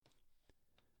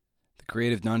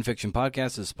Creative Nonfiction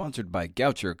Podcast is sponsored by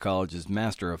Goucher College's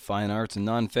Master of Fine Arts in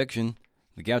Nonfiction.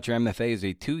 The Goucher MFA is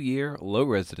a 2-year,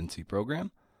 low-residency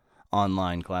program.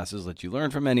 Online classes let you learn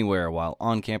from anywhere, while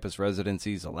on-campus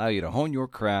residencies allow you to hone your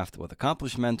craft with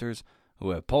accomplished mentors who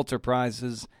have Pulitzer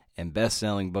Prizes and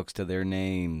best-selling books to their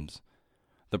names.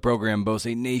 The program boasts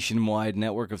a nationwide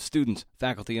network of students,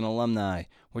 faculty, and alumni,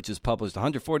 which has published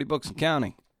 140 books and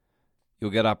counting.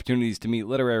 You'll get opportunities to meet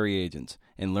literary agents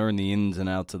and learn the ins and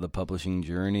outs of the publishing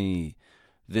journey.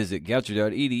 Visit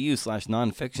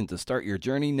goucher.edu/nonfiction to start your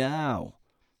journey now.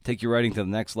 Take your writing to the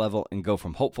next level and go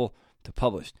from hopeful to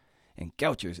published in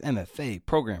Goucher's MFA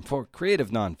program for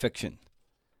creative nonfiction.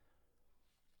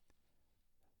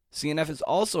 CNF is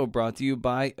also brought to you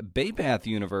by Bay Path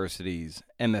University's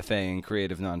MFA in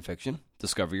creative nonfiction.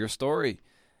 Discover your story.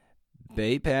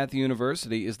 Bay Path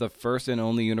University is the first and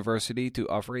only university to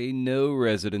offer a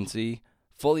no-residency,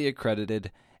 fully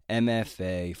accredited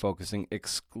MFA focusing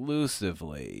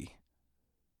exclusively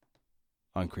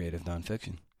on creative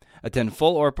nonfiction. Attend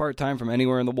full or part-time from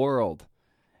anywhere in the world.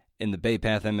 In the Bay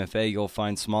Path MFA, you'll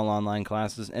find small online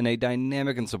classes and a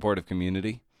dynamic and supportive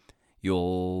community.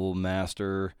 You'll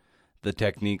master the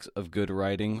techniques of good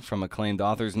writing from acclaimed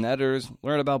authors and editors,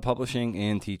 learn about publishing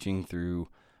and teaching through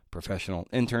professional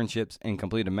internships, and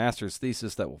complete a master's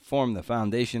thesis that will form the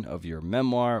foundation of your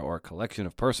memoir or collection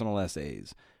of personal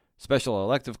essays. Special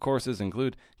elective courses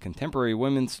include contemporary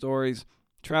women's stories,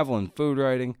 travel and food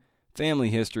writing, family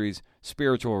histories,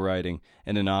 spiritual writing,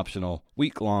 and an optional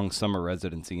week-long summer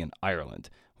residency in Ireland,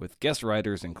 with guest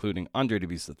writers including Andre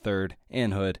Dubus III,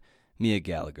 Anne Hood, Mia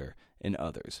Gallagher, and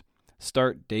others.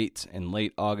 Start dates in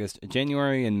late August,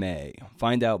 January, and May.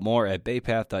 Find out more at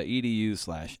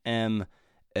baypath.edu/MFA.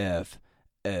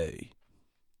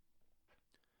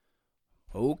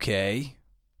 Okay.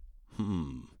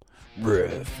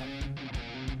 Riff.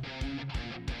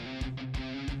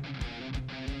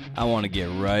 I want to get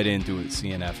right into it,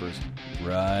 CNFers.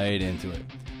 Right into it.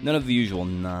 None of the usual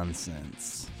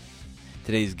nonsense.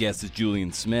 Today's guest is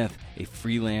Julian Smith, a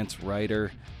freelance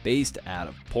writer based out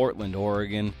of Portland,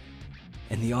 Oregon,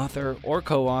 and the author or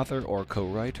co-author or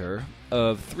co-writer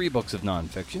of 3 books of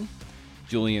nonfiction.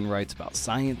 Julian writes about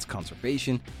science,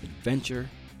 conservation, adventure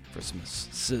for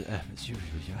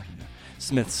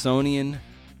Smithsonian,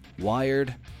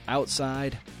 Wired,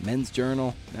 Outside, Men's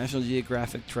Journal, National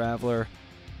Geographic Traveler,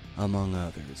 among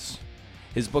others.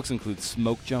 His books include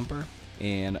Smoke Jumper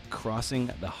and Crossing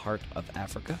the Heart of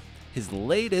Africa. His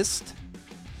latest,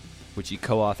 which he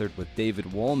co-authored with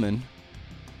David Wolman,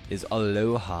 is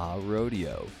Aloha,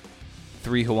 Rodeo.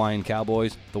 3 Hawaiian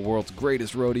Cowboys, the world's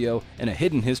greatest rodeo, and a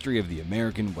hidden history of the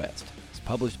American West. It's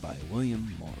published by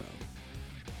William Morrow.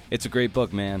 It's a great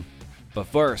book, man. But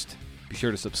first, be sure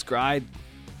to subscribe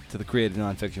to the Creative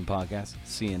Nonfiction Podcast,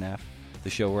 CNF, the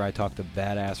show where I talk to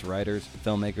badass writers,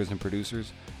 filmmakers, and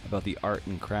producers about the art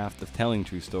and craft of telling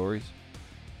true stories.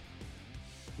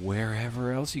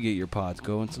 Wherever else you get your pods,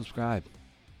 go and subscribe.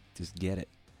 Just get it.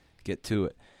 Get to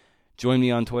it. Join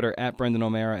me on Twitter at Brendan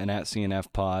O'Mara and at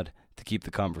CNFPod to keep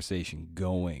the conversation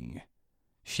going.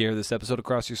 Share this episode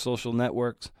across your social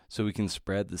networks so we can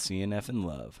spread the CNF in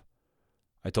love.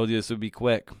 I told you this would be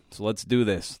quick, so let's do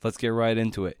this. Let's get right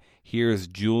into it. Here's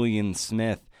Julian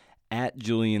Smith at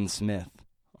Julian Smith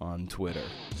on Twitter.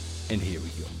 And here we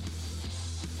go.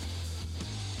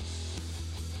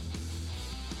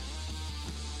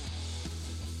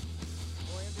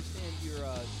 Well, I understand you're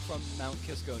from Mount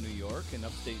Kisco, New York, in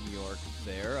upstate New York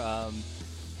there.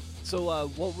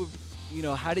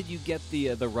 How did you get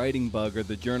the writing bug or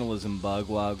the journalism bug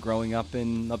while growing up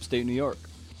in upstate New York?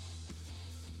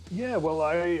 Yeah, well,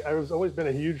 I was always been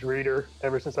a huge reader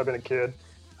ever since I've been a kid.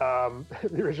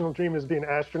 The original dream is being an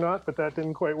astronaut, but that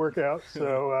didn't quite work out.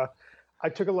 So I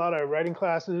took a lot of writing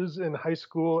classes in high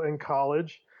school and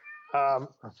college. I'm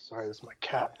sorry, this is my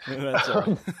cat. That's all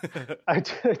right. I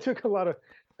took a lot of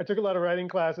writing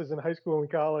classes in high school and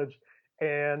college.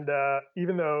 And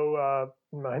even though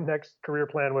my next career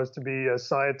plan was to be a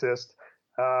scientist,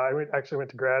 I actually went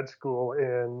to grad school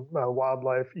in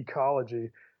wildlife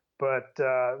ecology, but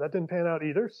that didn't pan out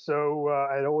either. So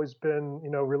I'd always been,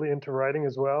 really into writing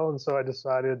as well. And so I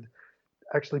decided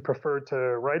actually preferred to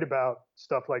write about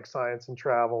stuff like science and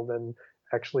travel than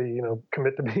actually,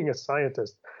 commit to being a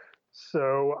scientist.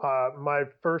 So my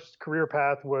first career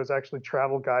path was actually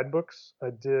travel guidebooks.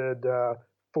 I did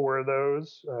 4 of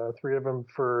those, 3 of them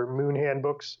for Moon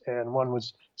Handbooks, and 1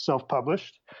 was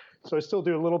self-published. So I still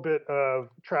do a little bit of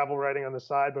travel writing on the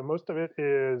side, but most of it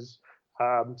is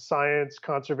science,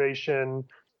 conservation,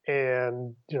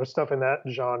 and stuff in that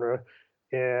genre,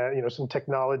 and some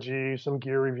technology, some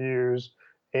gear reviews,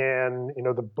 And,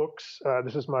 the books,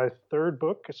 this is my third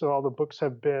book. So all the books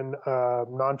have been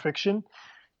nonfiction.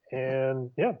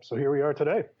 And yeah, so here we are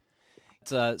today.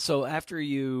 So after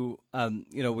you,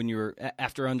 when you were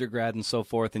after undergrad and so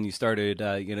forth, and you started,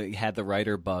 you had the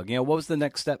writer bug. What was the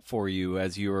next step for you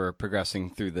as you were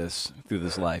progressing through this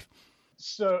life?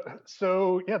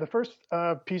 So yeah, the first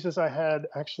pieces I had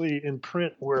actually in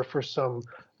print were for some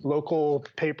local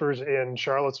papers in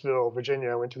Charlottesville,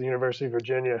 Virginia. I went to the University of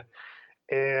Virginia,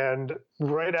 and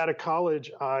right out of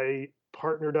college, I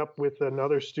partnered up with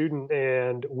another student,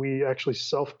 and we actually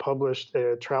self-published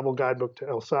a travel guidebook to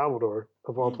El Salvador,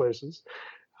 of all places.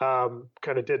 Kind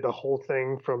of did the whole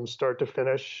thing from start to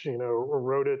finish.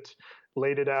 Wrote it,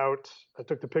 laid it out. I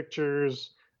took the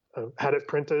pictures, had it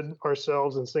printed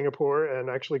ourselves in Singapore, and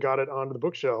actually got it onto the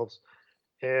bookshelves.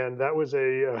 And that was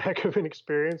a heck of an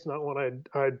experience, not one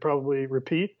I'd probably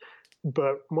repeat.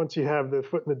 But once you have the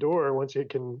foot in the door, once you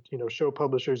can, show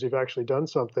publishers you've actually done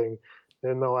something,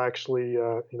 then they'll actually,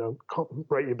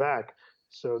 write you back.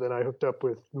 So then I hooked up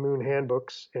with Moon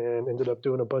Handbooks and ended up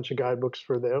doing a bunch of guidebooks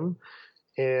for them.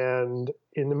 And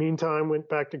in the meantime, went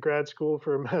back to grad school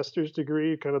for a master's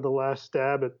degree, kind of the last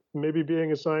stab at maybe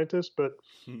being a scientist. But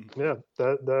yeah,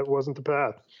 that wasn't the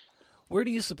path. Where do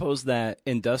you suppose that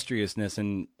industriousness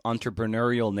and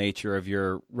entrepreneurial nature of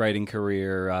your writing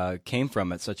career came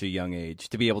from at such a young age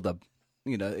to be able to,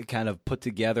 kind of put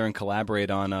together and collaborate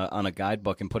on a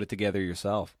guidebook and put it together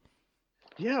yourself?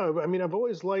 Yeah, I mean, I've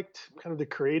always liked kind of the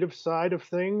creative side of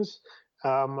things.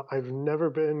 I've never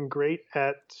been great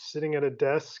at sitting at a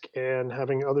desk and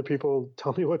having other people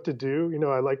tell me what to do.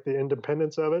 I like the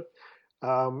independence of it.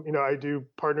 I do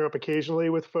partner up occasionally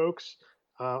with folks.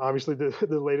 Obviously,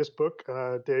 the latest book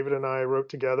David and I wrote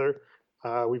together.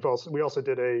 We also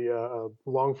did a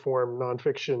long form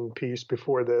nonfiction piece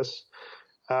before this.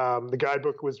 The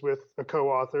guidebook was with a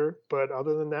co-author, but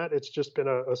other than that, it's just been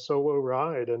a solo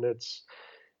ride, and it's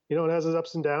it has its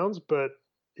ups and downs, but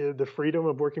the freedom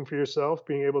of working for yourself,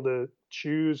 being able to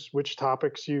choose which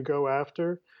topics you go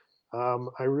after,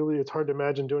 it's hard to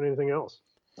imagine doing anything else.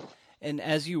 And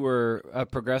as you were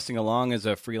progressing along as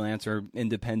a freelancer,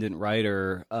 independent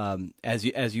writer, as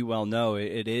you well know,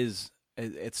 it's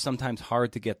sometimes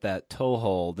hard to get that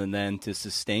toehold and then to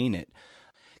sustain it.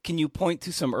 Can you point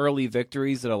to some early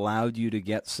victories that allowed you to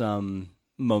get some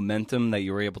momentum that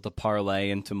you were able to parlay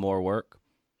into more work?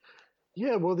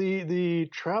 Yeah, well, the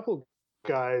travel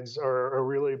guides are a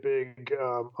really big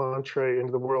entree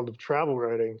into the world of travel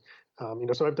writing.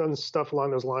 So I've done stuff along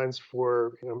those lines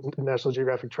for National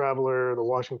Geographic Traveler, the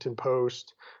Washington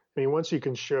Post. I mean, once you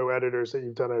can show editors that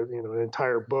you've done an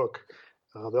entire book,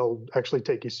 they'll actually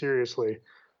take you seriously.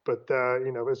 But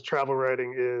as travel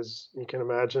writing is, you can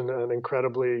imagine, an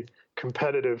incredibly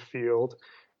competitive field,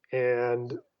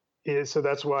 and so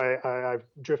that's why I've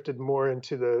drifted more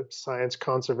into the science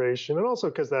conservation, and also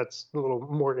because that's a little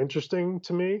more interesting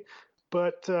to me.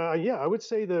 But yeah, I would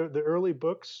say the early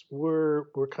books were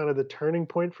kind of the turning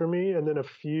point for me, and then a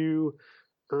few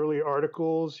early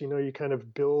articles. You kind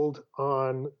of build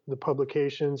on the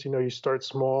publications. You start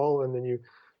small, and then you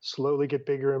slowly get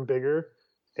bigger and bigger.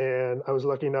 And I was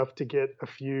lucky enough to get a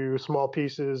few small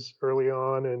pieces early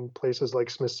on in places like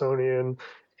Smithsonian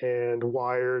and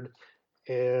Wired.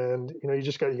 And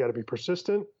you got to be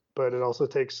persistent, but it also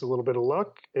takes a little bit of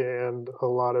luck and a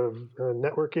lot of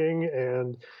networking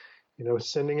and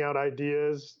sending out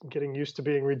ideas, getting used to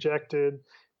being rejected.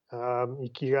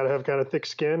 You got to have kind of thick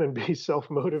skin and be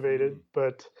self-motivated.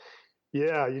 But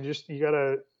yeah, you got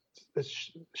to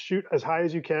shoot as high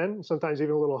as you can, sometimes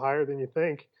even a little higher than you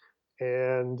think,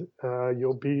 and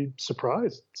you'll be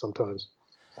surprised sometimes.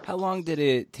 How long did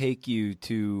it take you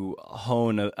to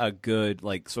hone a good,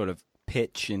 like, sort of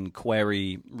pitch and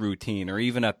query routine, or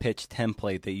even a pitch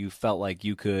template that you felt like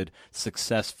you could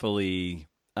successfully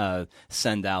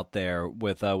send out there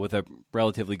with a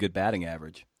relatively good batting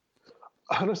average?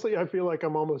 Honestly, I feel like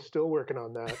I'm almost still working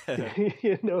on that.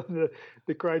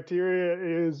 The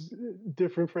criteria is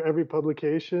different for every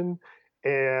publication,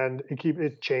 and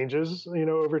it changes,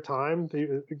 over time.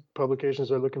 The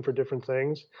publications are looking for different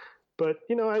things. But,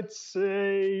 I'd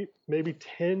say maybe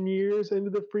 10 years into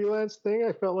the freelance thing,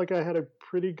 I felt like I had a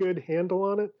pretty good handle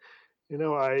on it.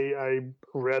 I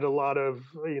read a lot of,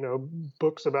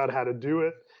 books about how to do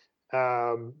it,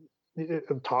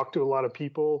 talked to a lot of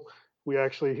people. We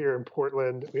actually, here in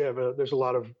Portland, there's a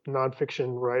lot of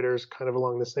nonfiction writers kind of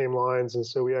along the same lines. And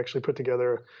so we actually put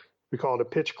together, we call it a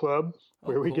pitch club,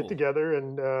 where we get together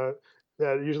and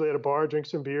usually at a bar, drink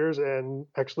some beers, and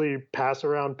actually pass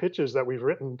around pitches that we've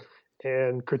written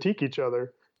and critique each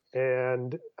other.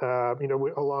 And,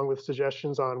 along with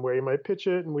suggestions on where you might pitch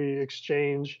it, and we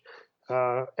exchange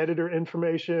editor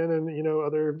information and,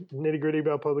 other nitty gritty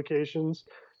about publications.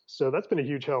 So that's been a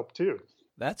huge help too.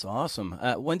 That's awesome.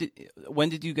 When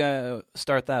did you guys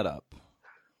start that up?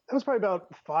 That was probably about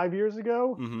 5 years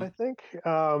ago, Mm-hmm. I think.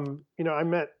 I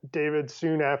met David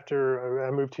soon after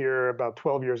I moved here about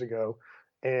 12 years ago.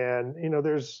 And,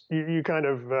 you kind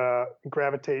of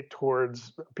gravitate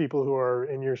towards people who are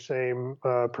in your same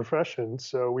profession.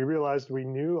 So we realized we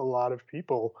knew a lot of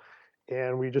people,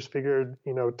 and we just figured,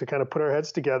 to kind of put our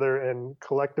heads together and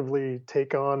collectively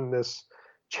take on this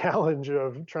challenge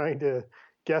of trying to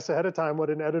guess ahead of time what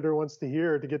an editor wants to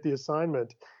hear to get the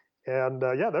assignment. And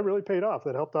that really paid off.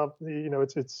 That helped out.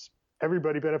 It's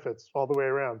everybody benefits all the way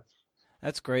around.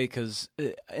 That's great because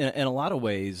in a lot of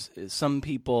ways, some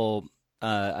people,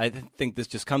 I think this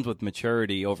just comes with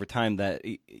maturity over time, that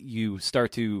you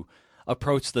start to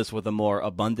approach this with a more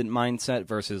abundant mindset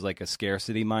versus like a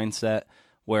scarcity mindset.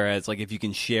 Whereas like if you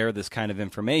can share this kind of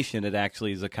information, it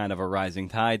actually is a kind of a rising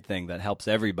tide thing that helps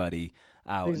everybody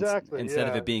out. Exactly. Instead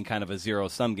of it being kind of a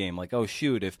zero-sum game, like, oh,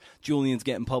 shoot, if Julian's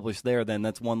getting published there, then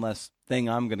that's one less thing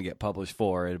I'm going to get published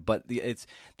for. But it's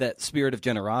that spirit of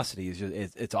generosity is just,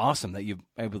 it's awesome that you're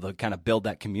able to kind of build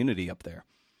that community up there.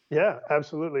 Yeah,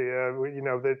 absolutely.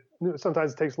 That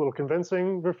sometimes it takes a little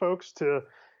convincing for folks to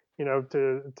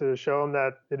show them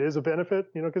that it is a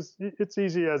benefit, because it's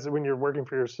easy as when you're working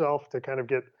for yourself to kind of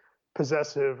get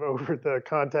possessive over the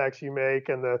contacts you make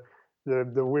and the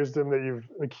wisdom that you've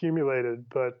accumulated.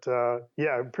 But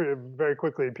very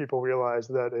quickly people realize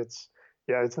that it's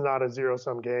not a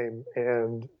zero-sum game,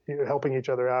 and helping each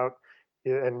other out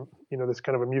and this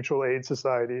kind of a mutual aid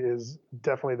society is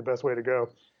definitely the best way to go.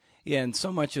 Yeah, and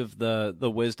so much of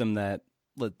the wisdom that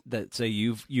say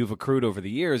you've accrued over the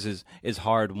years is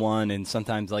hard won, and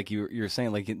sometimes, like you're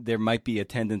saying, like there might be a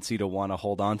tendency to want to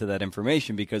hold on to that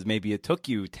information because maybe it took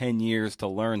you 10 years to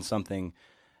learn something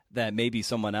that maybe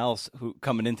someone else who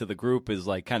coming into the group is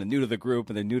like kind of new to the group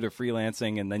and they're new to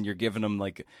freelancing, and then you're giving them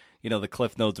like, the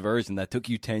Cliff Notes version that took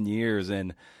you 10 years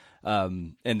and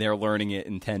they're learning it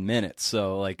in 10 minutes.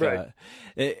 So like, right.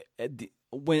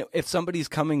 If somebody's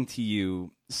coming to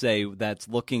you, say that's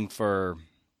looking for,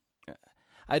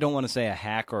 I don't want to say a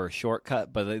hack or a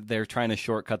shortcut, but they're trying to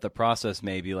shortcut the process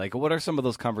maybe, like what are some of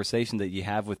those conversations that you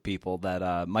have with people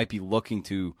that might be looking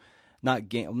to not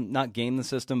game the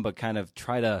system, but kind of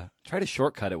try to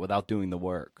shortcut it without doing the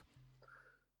work?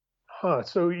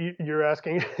 So you're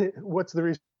asking what's the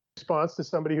response to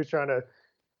somebody who's trying to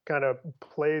kind of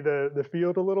play the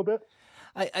field a little bit?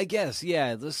 I guess,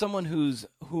 yeah. There's someone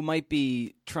who might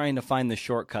be trying to find the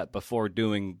shortcut before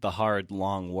doing the hard,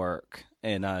 long work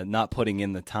and not putting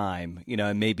in the time,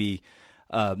 and maybe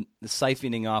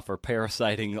siphoning off or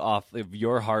parasiting off of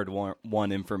your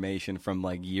hard-won information from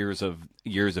like years of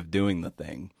doing the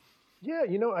thing. Yeah,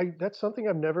 that's something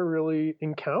I've never really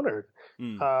encountered.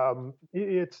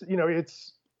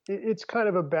 It's kind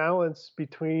of a balance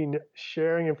between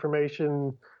sharing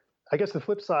information. I guess the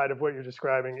flip side of what you're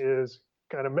describing is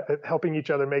kind of helping each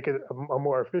other make it a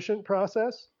more efficient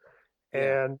process.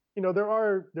 Yeah. And there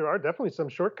are definitely some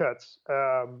shortcuts,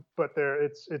 but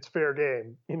it's fair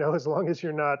game. As long as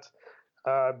you're not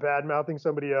bad mouthing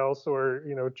somebody else or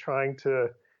trying to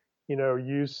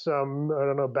use some, I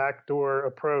don't know, backdoor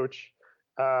approach.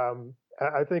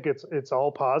 I think it's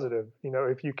all positive.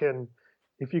 If you can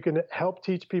help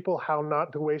teach people how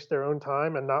not to waste their own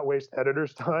time and not waste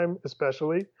editors' time,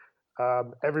 especially,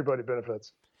 everybody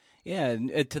benefits. Yeah,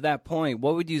 and to that point,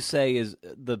 what would you say is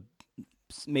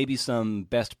maybe some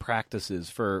best practices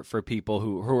for people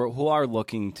who are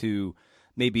looking to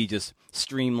maybe just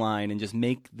streamline and just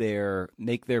make their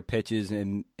pitches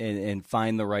and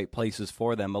find the right places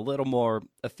for them a little more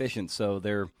efficient, so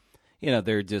they're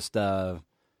just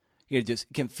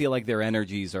just can feel like their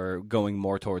energies are going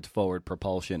more towards forward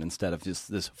propulsion instead of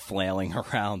just this flailing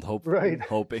around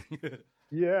hoping.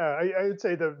 Yeah, I would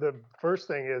say the first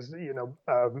thing is,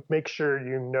 make sure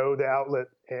the outlet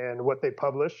and what they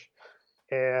publish.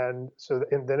 And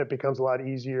then it becomes a lot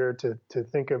easier to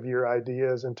think of your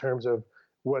ideas in terms of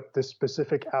what the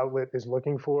specific outlet is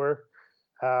looking for.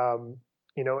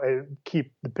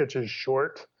 Keep the pitches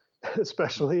short,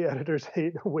 especially editors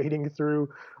hate wading through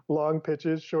long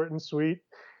pitches, short and sweet.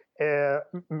 And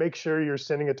make sure you're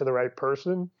sending it to the right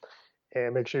person,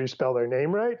 and make sure you spell their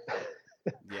name right.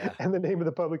 Yeah. And the name of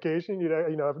the publication.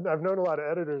 I've known a lot of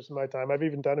editors in my time. I've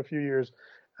even done a few years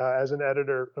as an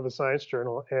editor of a science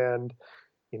journal, and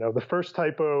the first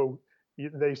typo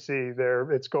they see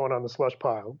there, it's going on the slush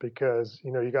pile, because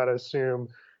you got to assume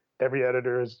every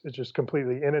editor is just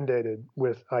completely inundated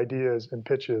with ideas and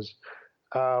pitches.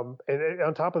 And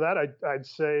on top of that, I'd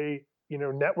say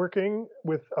networking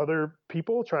with other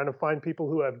people, trying to find people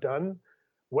who have done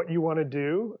what you want to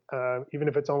do, even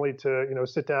if it's only to,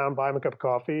 sit down, buy them a cup of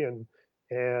coffee and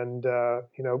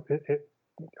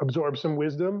absorb some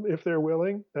wisdom if they're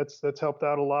willing. That's helped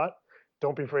out a lot.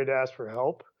 Don't be afraid to ask for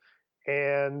help.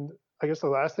 And I guess the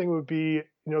last thing would be,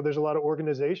 there's a lot of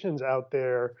organizations out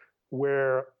there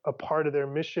where a part of their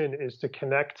mission is to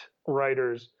connect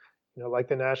writers, like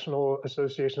the National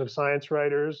Association of Science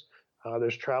Writers.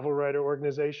 There's travel writer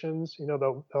organizations.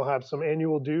 They'll have some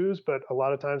annual dues, but a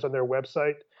lot of times on their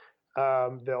website,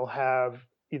 they'll have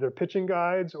either pitching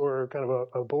guides or kind of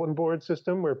a bulletin board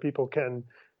system where people can,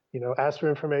 ask for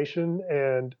information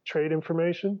and trade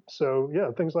information. So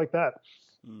yeah, things like that.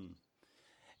 Mm.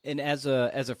 And as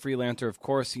a freelancer, of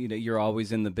course, you're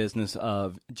always in the business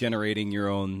of generating your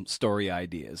own story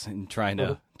ideas and trying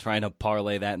to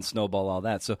parlay that and snowball all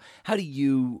that. So how do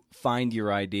you find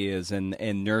your ideas and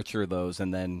nurture those,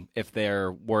 and then if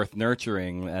they're worth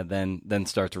nurturing, then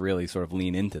start to really sort of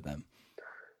lean into them?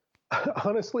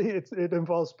 Honestly, it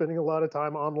involves spending a lot of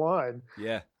time online.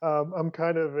 Yeah. I'm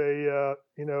kind of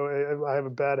I have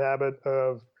a bad habit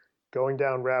of going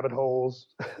down rabbit holes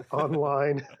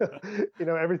online.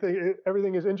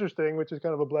 Everything is interesting, which is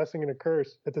kind of a blessing and a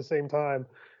curse at the same time.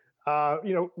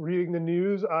 Reading the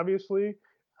news, obviously.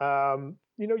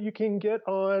 You can get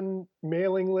on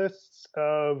mailing lists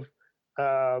of,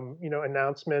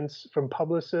 announcements from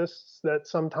publicists that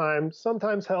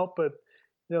sometimes help, but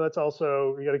that's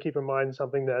also, you got to keep in mind,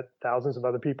 something that thousands of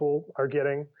other people are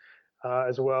getting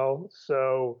as well.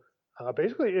 So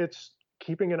basically, it's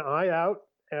keeping an eye out,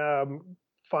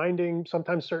 finding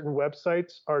sometimes certain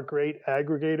websites are great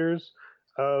aggregators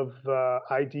of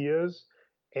ideas,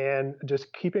 and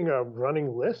just keeping a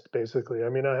running list, basically. I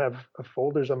mean, I have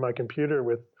folders on my computer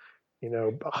with,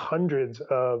 hundreds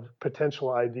of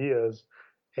potential ideas.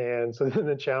 And so then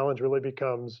the challenge really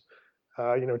becomes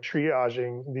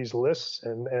triaging these lists,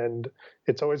 and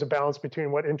it's always a balance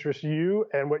between what interests you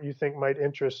and what you think might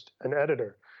interest an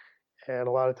editor. And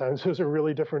a lot of times those are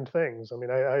really different things. I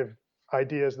mean, I have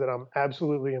ideas that I'm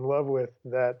absolutely in love with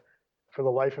that for the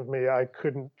life of me, I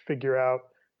couldn't figure out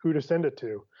who to send it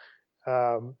to.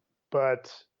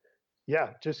 But yeah,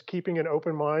 just keeping an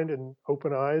open mind and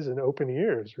open eyes and open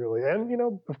ears, really.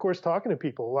 And, of course, talking to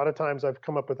people. A lot of times I've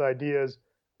come up with ideas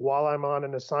while I'm on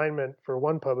an assignment for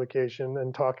one publication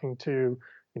and talking to,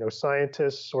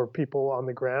 scientists or people on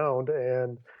the ground,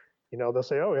 and, they'll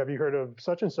say, "Oh, have you heard of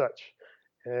such and such?"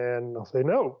 And I'll say,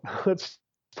 "No, let's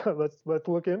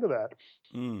look into that."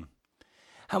 Mm.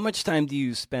 How much time do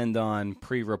you spend on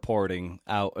pre-reporting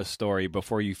out a story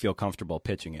before you feel comfortable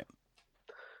pitching it?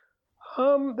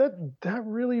 That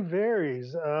really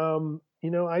varies.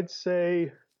 I'd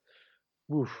say,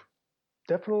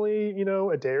 definitely,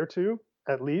 a day or two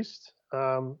at least.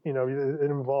 It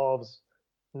involves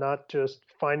not just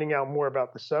finding out more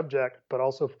about the subject, but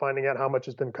also finding out how much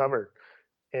has been covered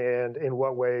and in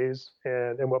what ways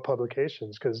and in what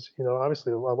publications. Because,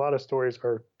 obviously a lot of stories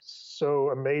are so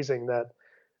amazing that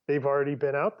they've already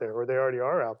been out there or they already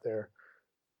are out there.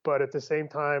 But at the same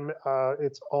time,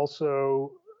 it's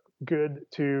also good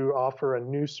to offer a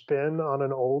new spin on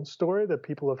an old story that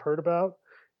people have heard about.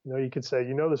 You could say,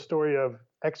 the story of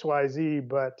XYZ,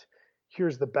 but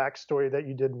here's the backstory that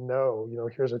you didn't know.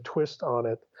 Here's a twist on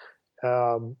it,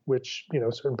 which,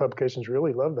 certain publications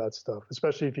really love that stuff,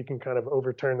 especially if you can kind of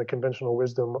overturn the conventional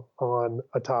wisdom on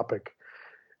a topic.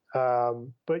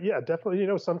 But yeah, definitely,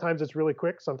 sometimes it's really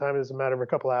quick. Sometimes it's a matter of a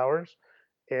couple hours,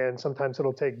 and sometimes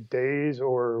it'll take days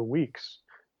or weeks.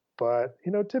 But,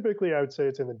 typically I would say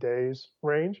it's in the days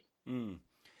range. Mm.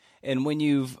 And when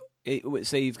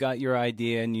say you've got your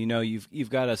idea and you've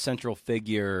got a central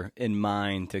figure in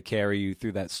mind to carry you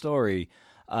through that story,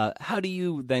 how do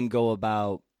you then go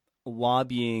about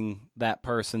lobbying that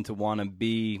person to want to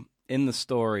be in the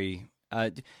story?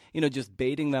 Just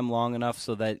baiting them long enough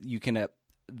so that you can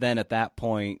then at that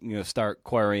point start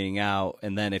querying out,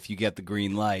 and then if you get the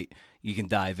green light, you can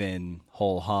dive in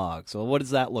whole hog. So what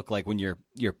does that look like when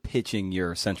you're pitching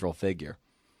your central figure?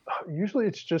 Usually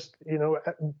it's just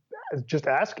just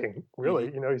asking, really.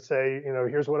 Mm-hmm. You say,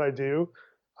 here's what I do.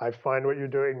 I find what you're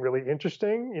doing really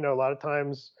interesting. A lot of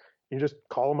times you just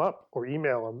call them up or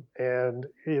email them. And,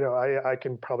 I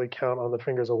can probably count on the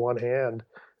fingers of one hand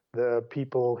the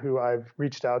people who I've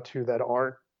reached out to that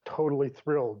aren't totally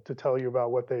thrilled to tell you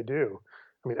about what they do.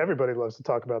 I mean, everybody loves to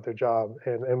talk about their job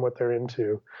and what they're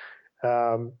into.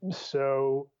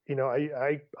 So,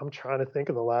 I'm trying to think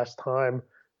of the last time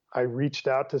I reached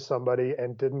out to somebody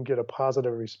and didn't get a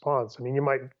positive response. I mean, you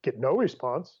might get no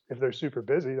response if they're super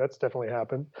busy. That's definitely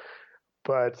happened.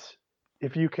 But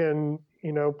if you can,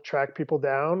 track people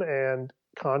down and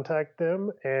contact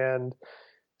them and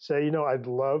say, I'd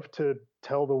love to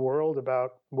tell the world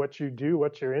about what you do,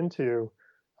 what you're into.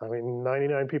 I mean,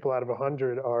 99 people out of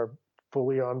 100 are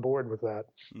fully on board with that.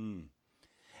 Mm.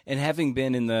 And having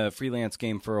been in the freelance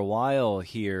game for a while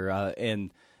here,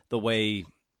 and the way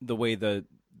the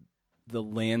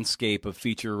landscape of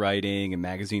feature writing and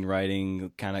magazine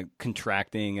writing kind of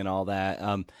contracting and all that,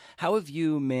 how have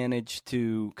you managed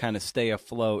to kind of stay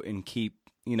afloat and keep,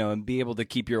 and be able to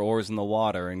keep your oars in the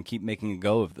water and keep making a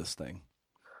go of this thing?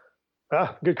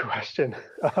 Good question.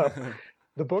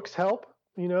 The books help.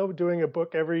 Doing a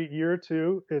book every year or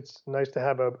two, it's nice to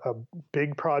have a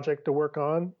big project to work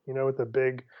on, with a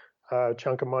big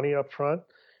chunk of money up front.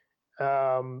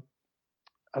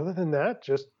 Other than that,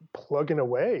 just plugging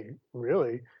away,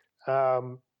 really.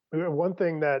 One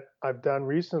thing that I've done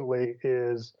recently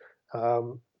is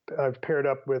I've paired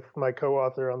up with my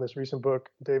co-author on this recent book,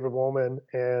 David Woolman,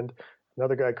 and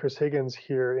another guy, Chris Higgins,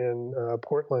 here in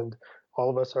Portland. All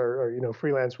of us are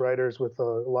freelance writers with a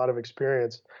lot of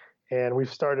experience. And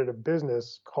we've started a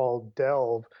business called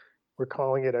Delve. We're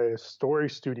calling it a story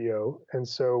studio. And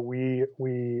so we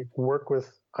work with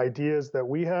ideas that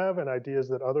we have and ideas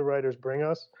that other writers bring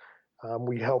us.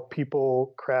 We help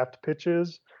people craft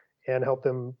pitches and help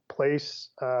them place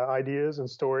ideas and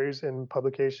stories in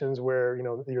publications where,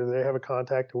 either they have a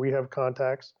contact or we have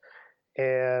contacts.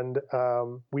 And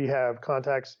we have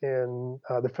contacts in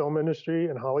the film industry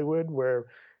in Hollywood where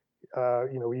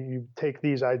you take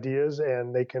these ideas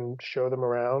and they can show them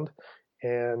around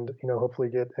and, hopefully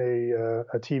get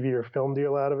a TV or film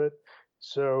deal out of it.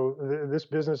 So this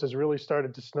business has really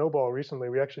started to snowball recently.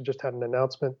 We actually just had an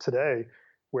announcement today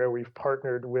where we've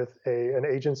partnered with an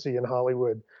agency in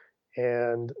Hollywood.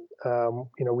 And,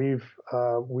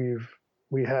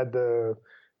 we had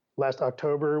last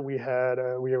October, we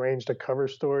arranged a cover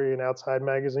story in Outside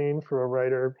Magazine for a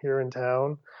writer here in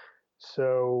town.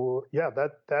 So yeah,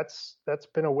 that's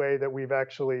been a way that we've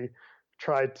actually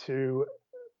tried to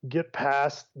get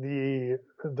past the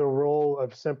role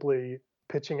of simply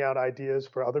pitching out ideas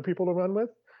for other people to run with,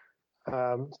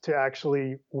 to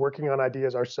actually working on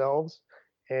ideas ourselves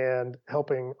and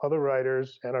helping other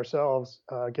writers and ourselves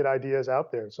get ideas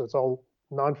out there. So it's all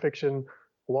nonfiction,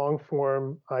 long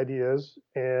form ideas,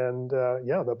 and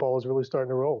the ball is really starting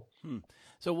to roll.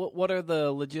 So what are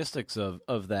the logistics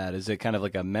of that? Is it kind of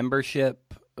like a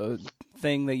membership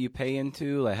thing that you pay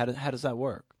into? Like how does that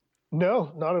work?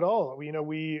 No, not at all.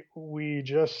 We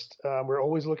just we're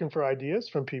always looking for ideas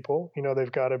from people.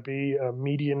 They've got to be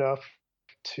meaty enough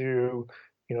to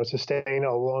sustain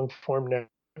a long form narrative,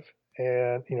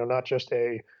 and not just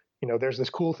there's this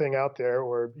cool thing out there,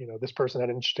 or this person had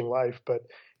an interesting life, but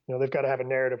they've got to have a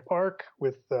narrative arc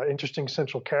with interesting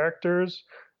central characters.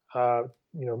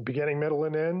 Beginning, middle,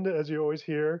 and end, as you always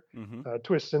hear. Mm-hmm.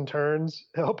 Twists and turns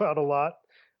help out a lot.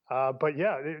 But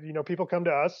yeah, people come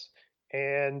to us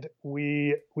and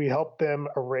we help them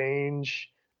arrange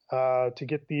to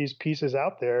get these pieces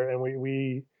out there. And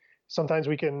we sometimes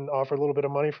we can offer a little bit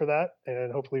of money for that,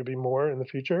 and hopefully it'll be more in the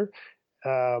future.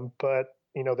 But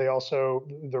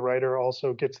the writer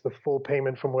also gets the full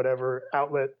payment from whatever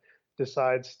outlet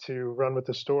decides to run with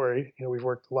the story. We've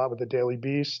worked a lot with the Daily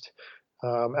Beast,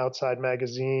 Outside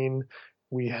Magazine.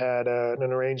 We had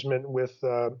an arrangement with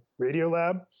Radio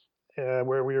Lab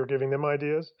where we were giving them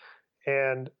ideas.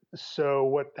 And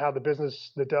so how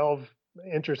the Delve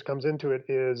interest comes into it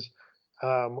is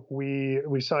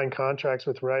we sign contracts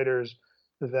with writers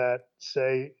that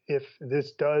say if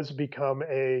this does become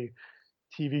a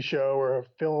TV show or a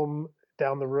film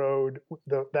down the road,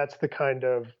 that's the kind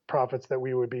of profits that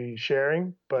we would be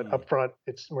sharing. But upfront,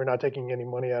 we're not taking any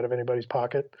money out of anybody's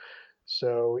pocket.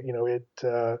 So,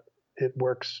 it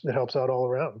works. It helps out all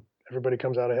around. Everybody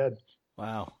comes out ahead.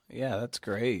 Wow. Yeah, that's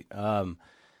great.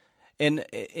 And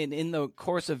in the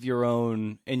course of your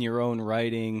own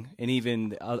writing and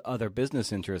even other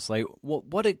business interests, like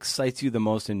what excites you the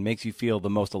most and makes you feel the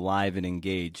most alive and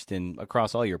engaged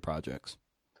across all your projects?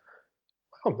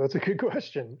 Oh, that's a good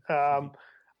question.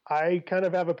 I kind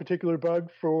of have a particular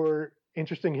bug for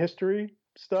interesting history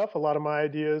stuff. A lot of my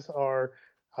ideas are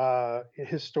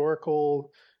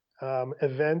historical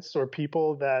events or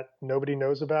people that nobody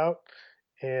knows about,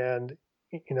 and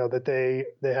that they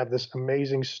have this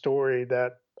amazing story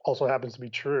that also happens to be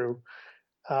true.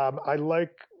 I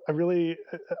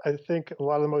think a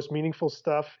lot of the most meaningful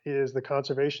stuff is the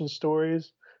conservation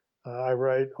stories. I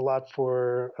write a lot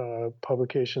for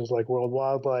publications like World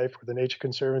Wildlife or the Nature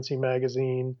Conservancy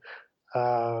magazine,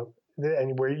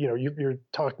 and where you're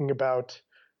talking about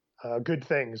good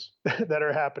things that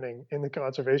are happening in the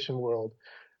conservation world.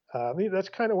 That's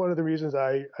kind of one of the reasons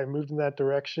I moved in that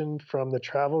direction from the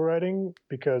travel writing,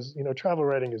 because, travel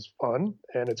writing is fun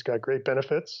and it's got great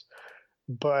benefits.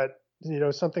 But,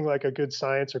 something like a good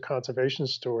science or conservation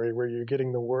story where you're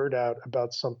getting the word out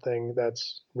about something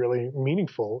that's really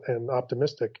meaningful and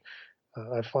optimistic,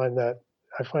 I find that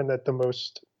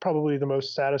probably the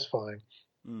most satisfying.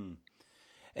 Mm.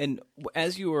 And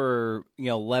as you were,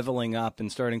 leveling up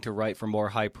and starting to write for more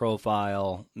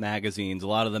high-profile magazines, a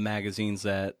lot of the magazines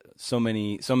that so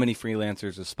many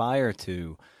freelancers aspire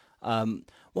to,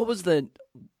 what was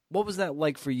that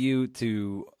like for you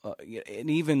to, and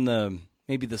even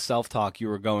maybe the self-talk you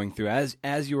were going through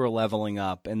as you were leveling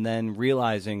up, and then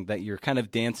realizing that you're kind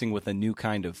of dancing with a new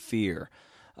kind of fear.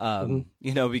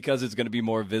 Because it's going to be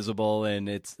more visible and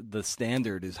the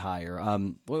standard is higher.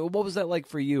 What was that like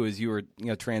for you as you were,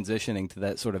 transitioning to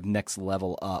that sort of next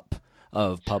level up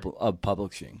of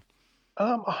publishing?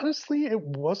 Honestly, it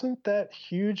wasn't that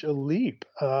huge a leap.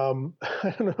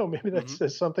 I don't know, maybe that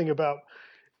says something about,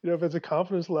 if it's a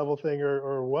confidence level thing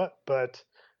or what, but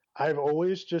I've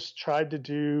always just tried to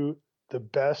do the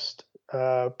best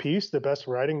the best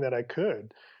writing that I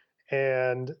could.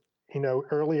 And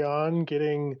early on,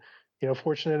 getting,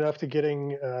 fortunate enough to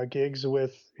getting gigs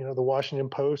with, the Washington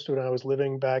Post when I was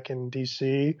living back in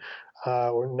DC,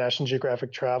 or National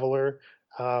Geographic Traveler.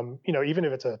 Even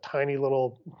if it's a tiny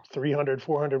little 300,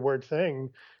 400 word thing,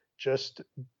 just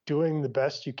doing the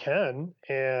best you can.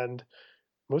 And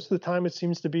most of the time it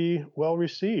seems to be well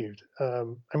received.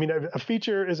 A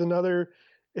feature is another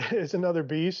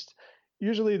beast.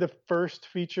 Usually the first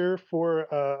feature for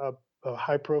a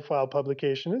high profile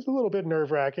publication is a little bit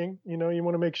nerve wracking. You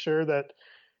want to make sure that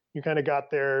you kind of got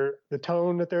the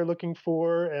tone that they're looking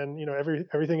for, and,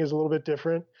 everything is a little bit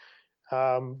different.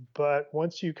 But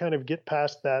once you kind of get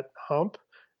past that hump,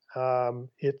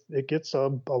 it gets a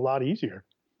lot easier.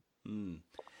 Mm.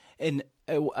 And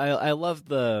I love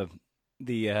the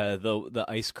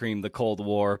ice cream, the Cold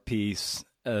War piece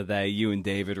that you and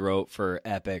David wrote for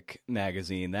Epic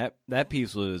magazine. That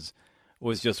piece was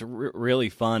just really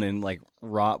fun and like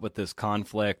wrought with this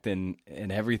conflict and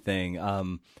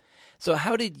everything. So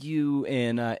how did you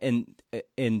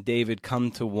and David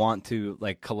come to want to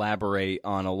like collaborate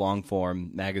on a long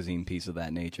form magazine piece of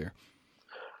that nature?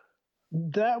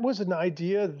 That was an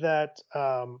idea that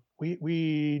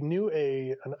we knew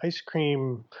an ice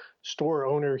cream store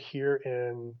owner here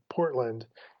in Portland,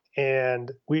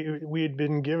 and we had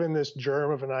been given this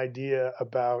germ of an idea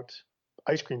about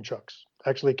ice cream trucks.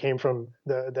 Actually came from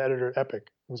the editor at Epic.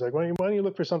 He was like, why don't you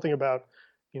look for something about,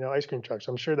 ice cream trucks?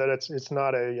 I'm sure that it's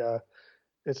not a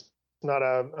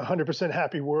 100%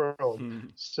 happy world.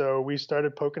 So we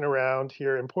started poking around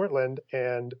here in Portland,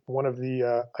 and one of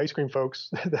the ice cream folks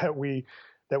that we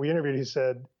interviewed, he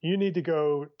said, you need to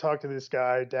go talk to this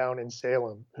guy down in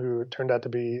Salem, who turned out to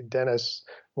be Dennis,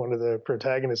 one of the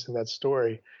protagonists in that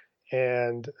story.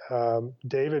 And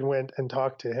David went and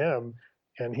talked to him,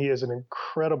 and he is an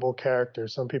incredible character.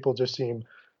 Some people just seem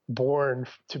born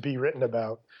to be written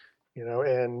about,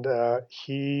 and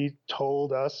he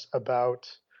told us about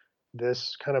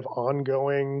this kind of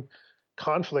ongoing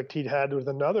conflict he'd had with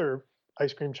another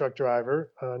ice cream truck driver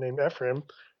named Ephraim,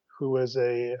 who was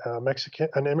an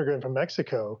immigrant from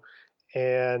Mexico.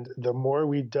 And the more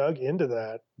we dug into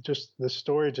that, just the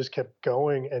story just kept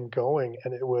going and going,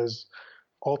 and it was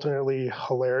alternately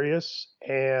hilarious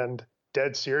and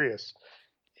dead serious.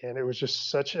 And it was just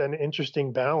such an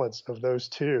interesting balance of those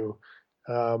two.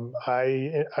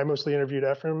 I mostly interviewed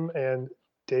Ephraim, and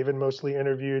David mostly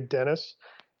interviewed Dennis.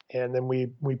 And then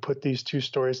we put these two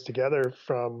stories together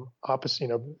from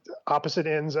opposite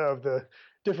ends of the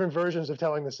different versions of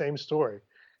telling the same story.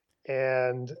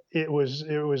 And it was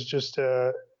just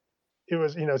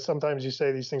sometimes you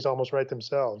say these things almost write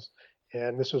themselves.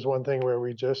 And this was one thing where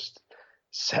we just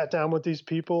sat down with these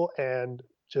people and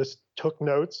just took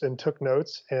notes, and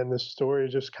the story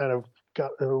just kind of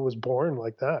was born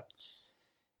like that.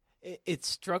 It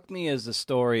struck me as a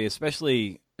story,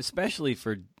 especially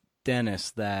for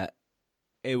Dennis, that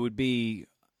it would be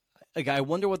like, I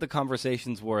wonder what the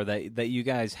conversations were that you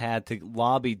guys had to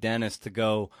lobby Dennis to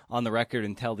go on the record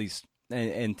and tell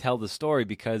the story,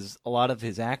 because a lot of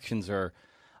his actions are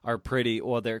pretty,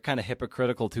 or they're kind of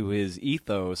hypocritical to his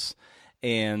ethos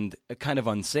and kind of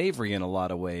unsavory in a lot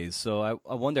of ways. So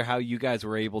I wonder how you guys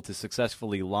were able to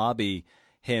successfully lobby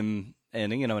him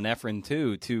and and Ephraim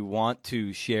too to want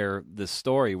to share the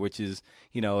story, which is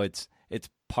it's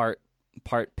part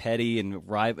petty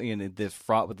and this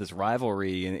fraught with this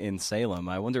rivalry in Salem.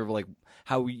 I wonder like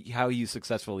how you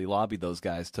successfully lobbied those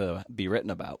guys to be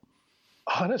written about.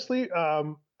 Honestly,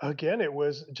 again, it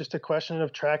was just a question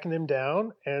of tracking them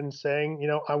down and saying,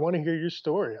 I want to hear your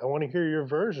story. I want to hear your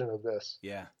version of this,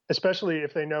 Yeah. especially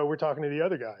if they know we're talking to the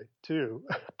other guy too.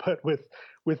 But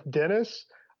with Dennis,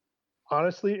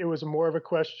 honestly, it was more of a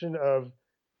question of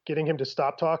getting him to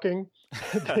stop talking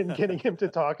than getting him to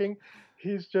talking.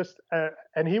 He's just,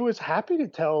 and he was happy to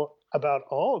tell about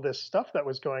all of this stuff that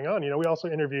was going on. We also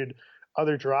interviewed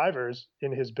other drivers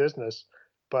in his business,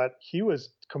 but he was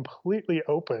completely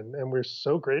open, and we're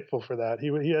so grateful for that.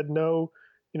 He had no,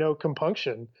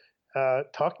 compunction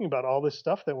talking about all this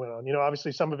stuff that went on.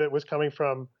 Obviously some of it was coming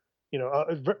from,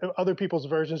 other people's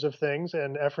versions of things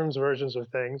and Ephraim's versions of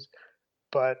things.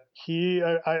 But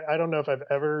I don't know if I've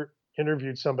ever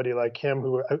interviewed somebody like him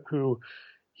who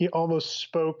he almost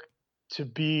spoke to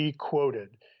be quoted.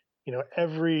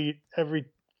 Every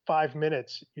 5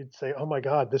 minutes you'd say, "Oh my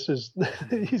God, this is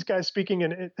these guys speaking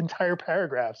in entire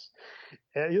paragraphs,"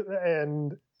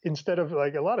 and instead of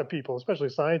like a lot of people, especially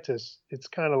scientists, it's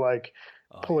kind of like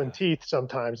pulling teeth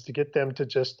sometimes to get them to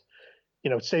just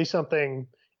say something.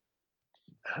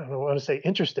 I don't want to say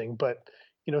interesting, but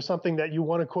something that you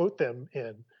want to quote them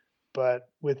in. But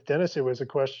with Dennis, it was a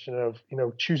question of,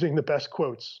 choosing the best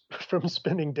quotes from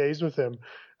spending days with him.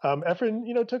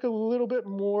 Efren, took a little bit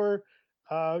more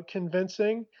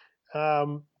convincing.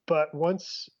 But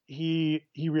once he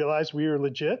realized we were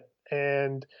legit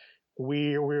and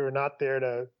we were not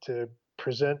there to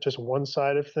present just one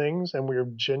side of things, and we were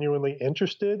genuinely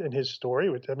interested in his story.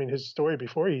 His story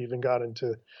before he even got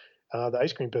into the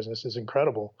ice cream business is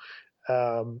incredible.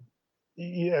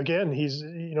 Again,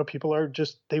 people are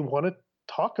just, they want to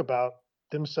talk about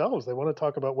themselves. They want to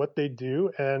talk about what they do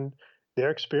and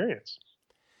their experience.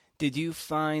 Did you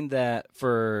find that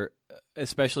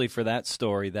especially for that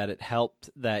story, that it helped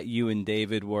that you and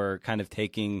David were kind of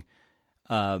taking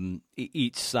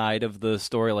each side of the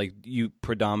story, like you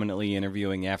predominantly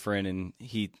interviewing Efren and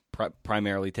he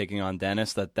primarily taking on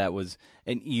Dennis, that was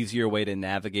an easier way to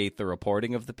navigate the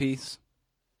reporting of the piece?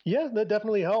 Yeah, that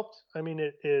definitely helped.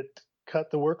 It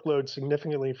cut the workload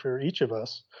significantly for each of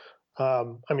us.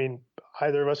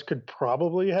 Either of us could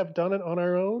probably have done it on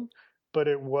our own, but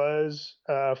it was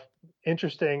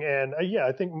interesting and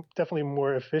I think definitely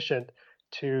more efficient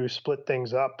to split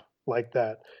things up like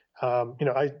that.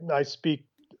 I speak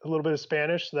a little bit of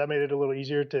Spanish, so that made it a little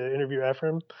easier to interview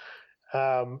Ephraim.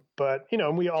 But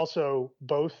we also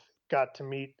both got to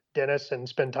meet Dennis and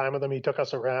spend time with him. He took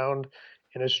us around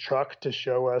in his truck to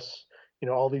show us,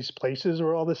 all these places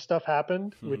where all this stuff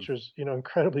happened, which was,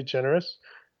 incredibly generous.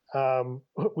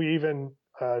 We even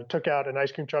took out an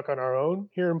ice cream truck on our own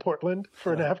here in Portland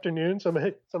for an afternoon.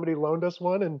 Somebody loaned us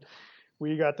one, and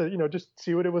we got to, just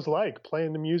see what it was like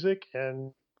playing the music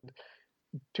and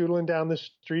tootling down the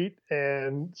street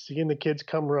and seeing the kids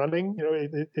come running.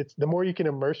 It's the more you can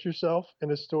immerse yourself in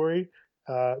a story,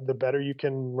 the better you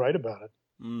can write about it.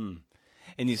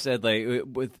 And you said, like,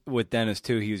 with Dennis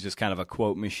too, he was just kind of a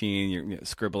quote machine. You're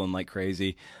scribbling like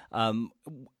crazy.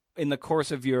 In the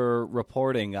course of your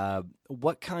reporting,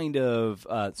 what kind of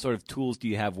sort of tools do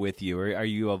you have with you? Are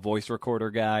you a voice recorder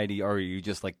guy, or are you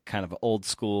just like kind of old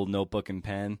school notebook and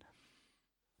pen?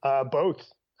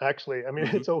 Both, actually.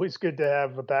 It's always good to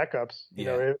have backups.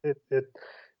 It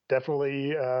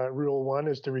definitely rule one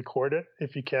is to record it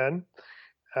if you can.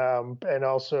 And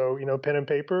also, pen and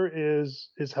paper is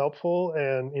helpful,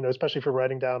 and especially for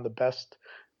writing down the best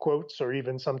quotes, or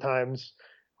even sometimes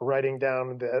writing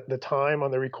down the time on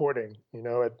the recording.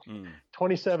 At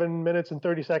 27 minutes and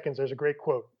 30 seconds, there's a great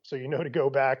quote, so to go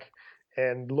back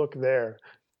and look there.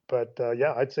 But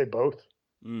I'd say both.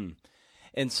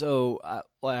 And so,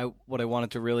 what I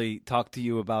wanted to really talk to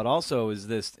you about also is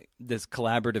this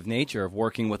collaborative nature of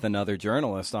working with another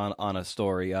journalist on a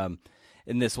story.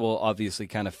 And this will obviously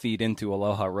kind of feed into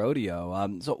Aloha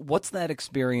Rodeo. So what's that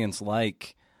experience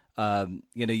like,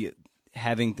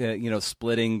 having to,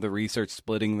 splitting the research,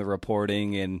 splitting the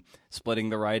reporting, and splitting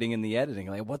the writing and the editing?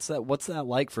 Like, what's that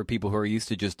like for people who are used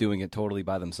to just doing it totally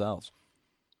by themselves?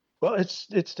 Well, it's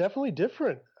definitely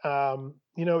different.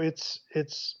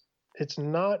 It's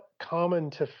not common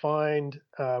to find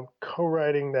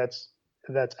co-writing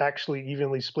that's actually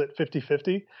evenly split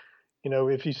 50-50.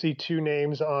 If you see two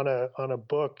names on a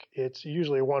book, it's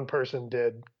usually one person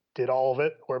did all of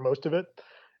it or most of it.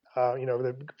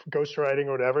 The ghostwriting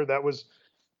or whatever. That was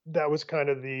kind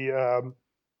of the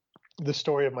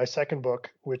story of my second book,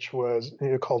 which was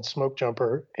called Smoke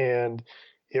Jumper, and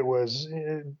it was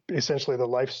essentially the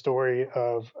life story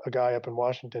of a guy up in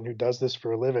Washington who does this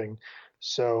for a living.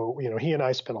 So he and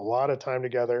I spent a lot of time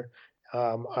together.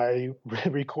 I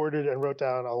recorded and wrote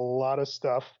down a lot of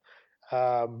stuff.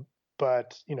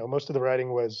 But most of the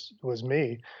writing was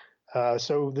me.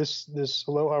 So this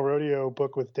Aloha Rodeo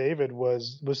book with David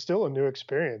was still a new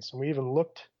experience, and we even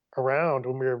looked around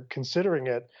when we were considering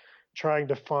it, trying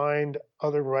to find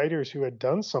other writers who had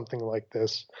done something like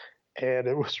this, and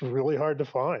it was really hard to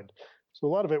find. So a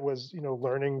lot of it was,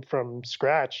 learning from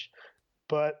scratch,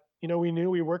 but we knew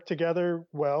we worked together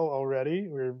well already.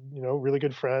 We were, really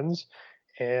good friends,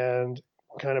 and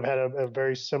kind of had a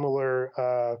very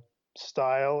similar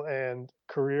style and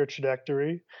career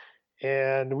trajectory.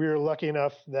 And we were lucky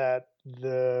enough that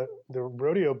the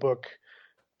rodeo book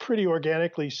pretty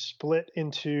organically split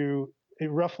into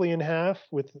roughly in half,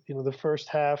 with the first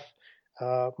half,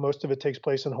 most of it takes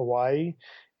place in Hawaii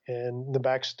and the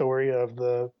backstory of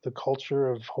the culture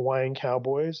of Hawaiian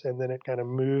cowboys, and then it kind of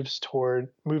moves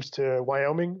to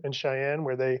Wyoming and Cheyenne,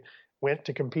 where they went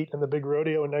to compete in the big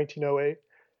rodeo in 1908.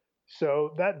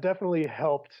 So that definitely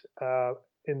helped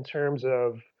in terms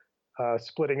of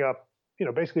splitting up,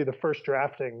 basically the first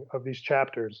drafting of these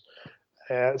chapters.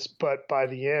 But by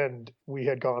the end, we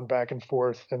had gone back and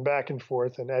forth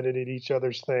and edited each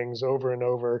other's things over and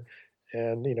over,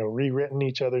 and rewritten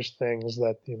each other's things.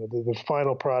 That the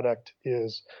final product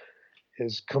is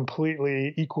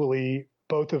completely equally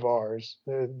both of ours.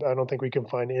 I don't think we can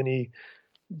find any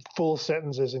full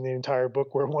sentences in the entire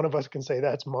book where one of us can say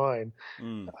that's mine.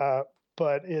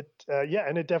 But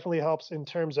and it definitely helps in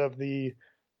terms of the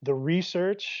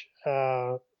research,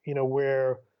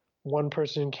 where one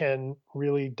person can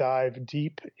really dive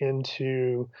deep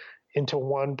into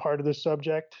one part of the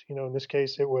subject. In this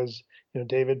case, it was,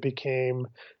 David became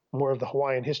more of the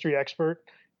Hawaiian history expert,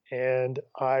 and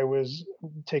I was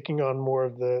taking on more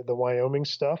of the Wyoming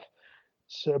stuff.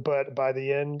 So, but by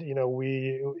the end,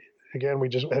 we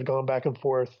just had gone back and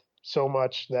forth so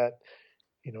much that,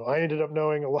 I ended up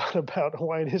knowing a lot about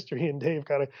Hawaiian history, and Dave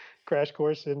got a crash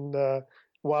course in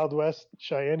Wild West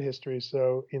Cheyenne history.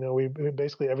 So, we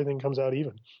basically everything comes out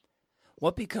even.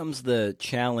 What becomes the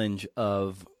challenge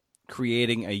of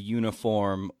creating a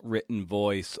uniform written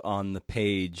voice on the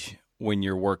page when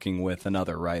you're working with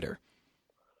another writer?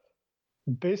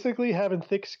 Basically having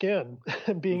thick skin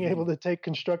and being able to take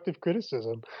constructive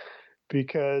criticism,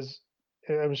 because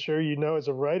I'm sure as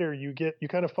a writer, you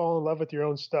kind of fall in love with your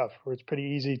own stuff, where it's pretty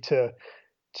easy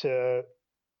to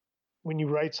when you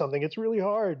write something, it's really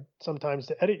hard sometimes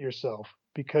to edit yourself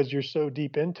because you're so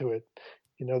deep into it.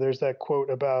 There's that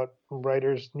quote about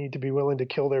writers need to be willing to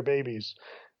kill their babies.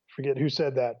 Forget who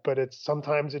said that, but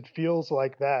sometimes it feels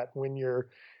like that when you're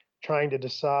trying to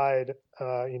decide,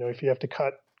 if you have to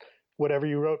cut whatever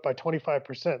you wrote by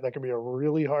 25%, that can be a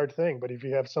really hard thing. But if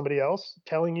you have somebody else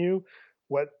telling you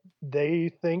what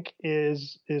they think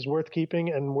is worth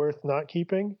keeping and worth not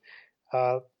keeping,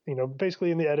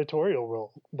 basically in the editorial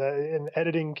role, that in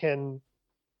editing can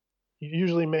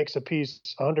usually makes a piece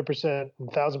 100% and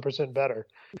 1,000% better.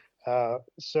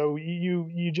 So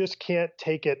you just can't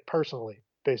take it personally,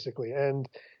 basically. And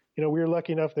we were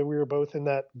lucky enough that we were both in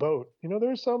that boat.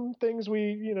 There's some things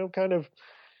we kind of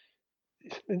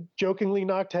jokingly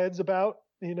knocked heads about,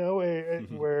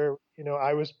 where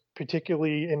I was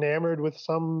particularly enamored with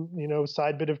some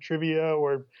side bit of trivia,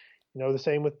 or the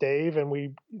same with Dave,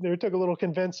 and it took a little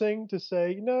convincing to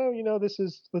say,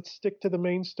 let's stick to the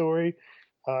main story,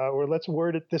 or let's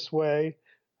word it this way.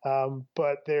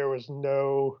 But there was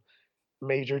no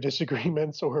major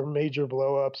disagreements or major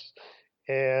blowups,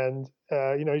 and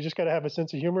you just got to have a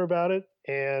sense of humor about it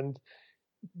and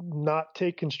not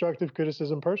take constructive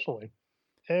criticism personally,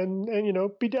 and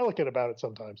be delicate about it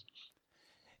sometimes.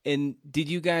 And did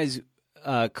you guys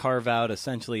carve out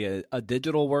essentially a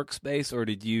digital workspace, or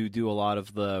did you do a lot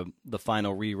of the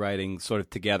final rewriting sort of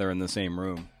together in the same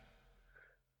room?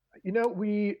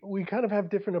 We kind of have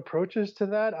different approaches to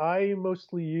that. I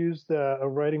mostly used a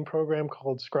writing program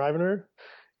called Scrivener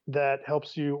that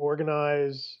helps you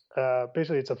organize.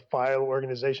 Basically, it's a file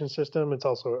organization system. It's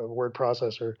also a word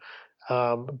processor.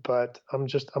 But I'm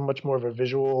much more of a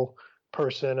visual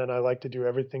person, and I like to do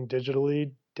everything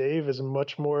digitally. Dave is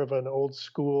much more of an old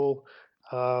school,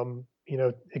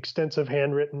 extensive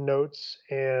handwritten notes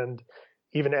and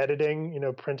even editing,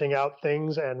 printing out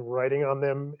things and writing on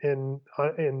them in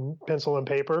pencil and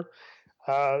paper.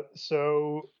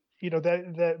 So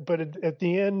but at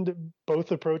the end,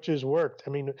 both approaches worked. I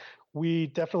mean, we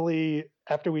definitely,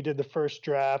 after we did the first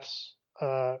drafts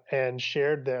and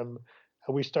shared them,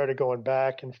 we started going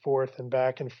back and forth and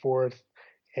back and forth,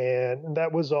 and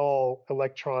that was all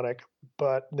electronic.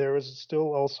 But there was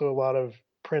still also a lot of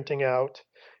printing out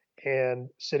and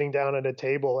sitting down at a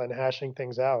table and hashing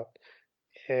things out.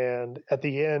 And at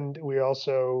the end, we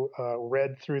also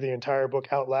read through the entire book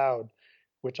out loud,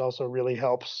 which also really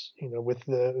helps, with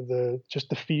the just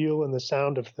the feel and the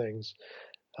sound of things.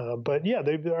 But yeah,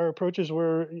 our approaches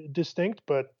were distinct,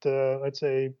 but I'd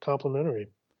say complementary.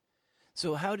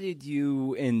 So, how did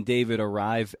you and David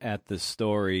arrive at the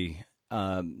story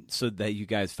so that you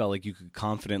guys felt like you could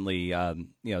confidently,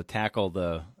 tackle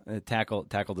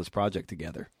this project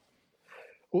together?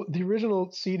 Well, the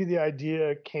original seed of the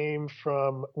idea came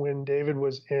from when David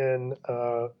was in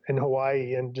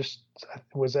Hawaii and just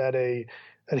was at a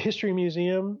history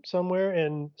museum somewhere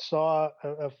and saw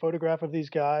a photograph of these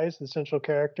guys, the central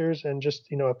characters, and just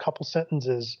a couple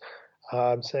sentences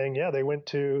saying, yeah, they went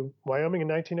to Wyoming in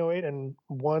 1908 and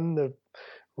won the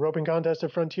roping contest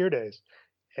at Frontier Days.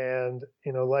 And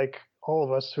like all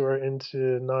of us who are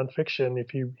into nonfiction,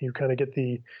 if you kind of get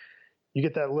you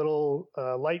get that little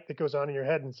light that goes on in your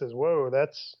head and says, whoa,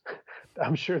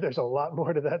 I'm sure there's a lot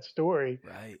more to that story.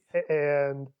 Right.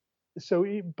 And so,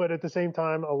 but at the same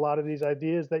time, a lot of these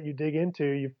ideas that you dig into,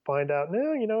 you find out,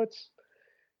 no,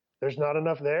 there's not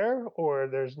enough there, or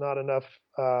there's not enough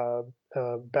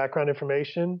background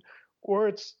information,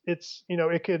 or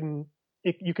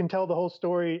you can tell the whole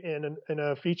story in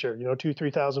a feature,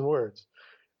 2,000-3,000 words.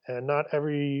 And not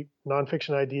every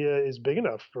nonfiction idea is big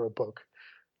enough for a book.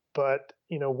 But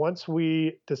once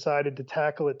we decided to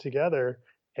tackle it together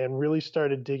and really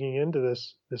started digging into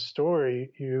this story,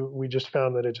 we just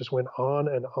found that it just went on,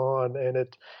 and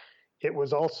it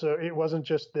wasn't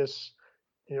just this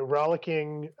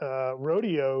rollicking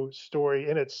rodeo story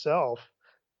in itself,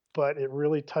 but it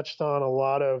really touched on a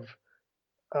lot of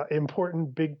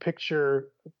important big picture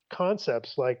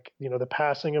concepts, like the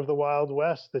passing of the Wild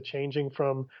West, the changing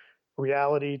from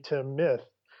reality to myth,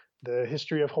 the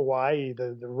history of Hawaii,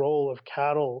 the role of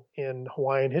cattle in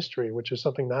Hawaiian history, which is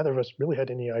something neither of us really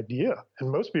had any idea. And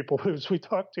most people who we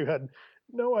talked to had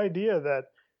no idea that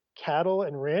cattle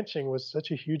and ranching was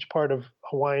such a huge part of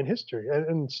Hawaiian history,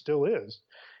 and still is.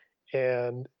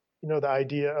 And, the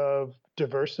idea of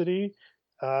diversity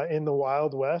in the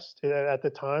Wild West at the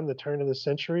time, the turn of the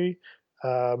century,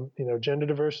 gender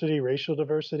diversity, racial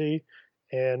diversity,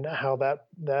 and how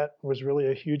that was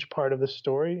really a huge part of the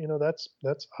story.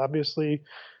 That's obviously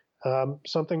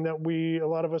something that a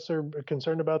lot of us are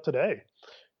concerned about today.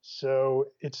 So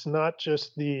it's not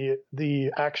just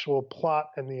the actual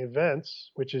plot and the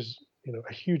events, which is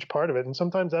a huge part of it, and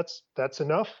sometimes that's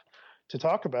enough to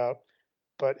talk about.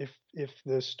 But if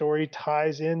the story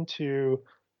ties into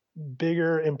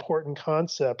bigger, important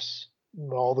concepts,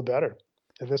 all the better.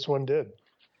 And this one did.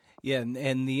 Yeah,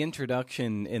 and the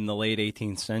introduction in the late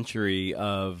 18th century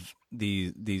of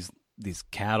these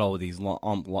cattle, these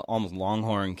almost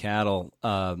longhorn cattle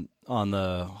on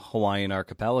the Hawaiian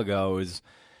archipelago is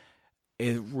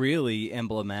really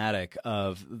emblematic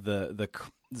of the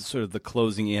sort of the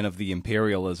closing in of the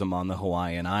imperialism on the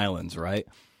Hawaiian Islands, right?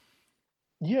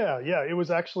 Yeah. It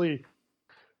was actually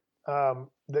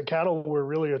the cattle were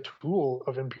really a tool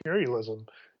of imperialism.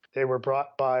 They were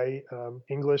brought by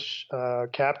English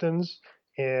captains,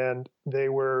 and they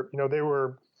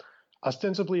were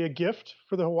ostensibly a gift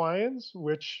for the Hawaiians,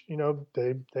 which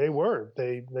they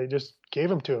just gave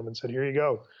them to them and said, "Here you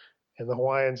go." And the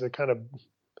Hawaiians,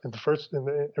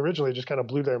 originally just kind of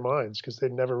blew their minds because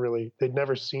they'd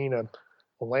never seen a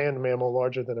land mammal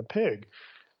larger than a pig.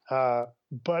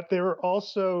 But they were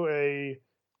also a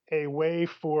way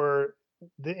for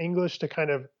the English to kind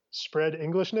of spread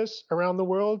Englishness around the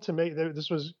world. This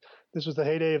was the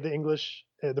heyday of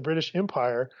the British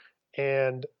Empire,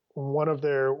 and one of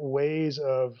their ways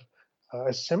of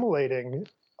assimilating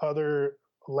other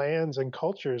lands and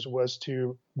cultures was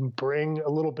to bring a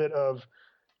little bit of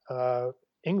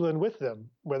England with them,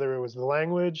 whether it was the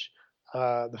language,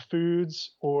 the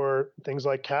foods, or things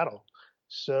like cattle.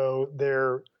 So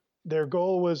their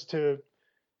goal was to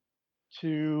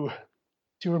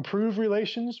improve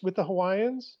relations with the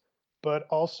Hawaiians, but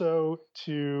also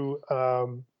to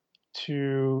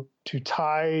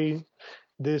tie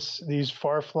these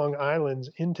far-flung islands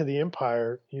into the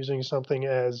empire using something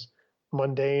as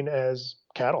mundane as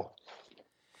cattle.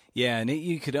 Yeah, and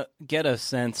you could get a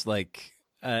sense like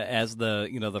as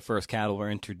the first cattle were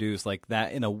introduced, like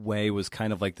that in a way was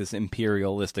kind of like this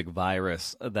imperialistic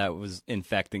virus that was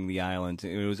infecting the island.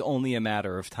 It was only a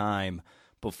matter of time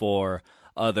before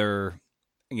other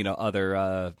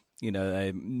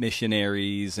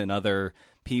missionaries and other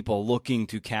people looking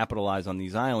to capitalize on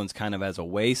these islands kind of as a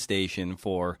way station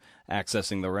for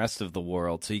accessing the rest of the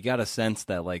world. So you got a sense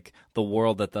that like the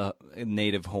world that the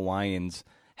native Hawaiians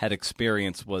had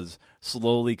experienced was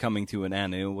slowly coming to an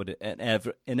end, and it would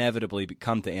inevitably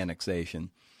come to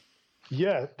annexation.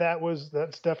 Yeah,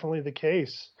 that's definitely the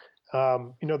case.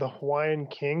 The Hawaiian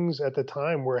kings at the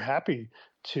time were happy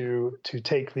to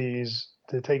take these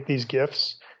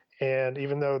gifts And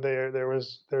even though there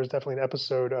was definitely an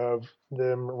episode of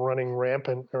them running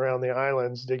rampant around the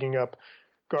islands, digging up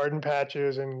garden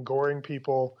patches and goring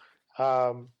people,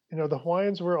 the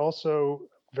Hawaiians were also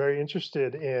very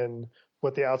interested in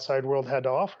what the outside world had to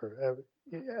offer.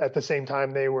 At the same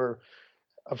time, they were,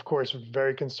 of course,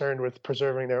 very concerned with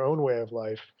preserving their own way of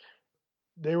life.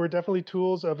 They were definitely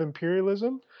tools of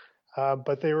imperialism,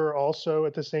 but they were also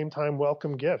at the same time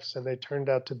welcome gifts, and they turned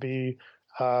out to be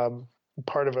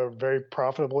part of a very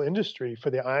profitable industry for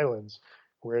the islands,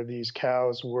 where these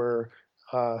cows were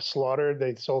slaughtered.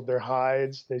 They sold their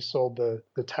hides, they sold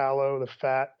the tallow, the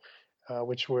fat,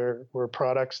 which were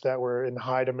products that were in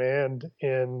high demand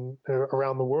in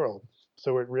around the world.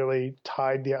 So it really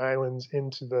tied the islands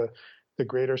into the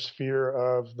greater sphere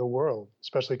of the world,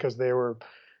 especially because they were,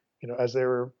 as they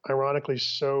were ironically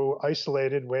so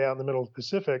isolated way out in the middle of the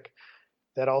Pacific,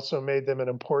 that also made them an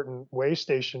important way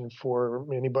station for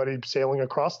anybody sailing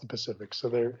across the Pacific. So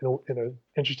they're, in an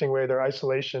interesting way, their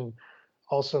isolation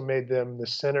also made them the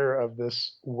center of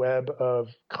this web of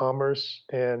commerce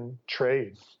and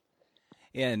trade.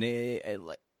 And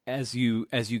as you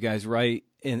guys write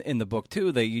in the book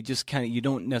too, that you just you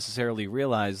don't necessarily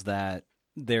realize that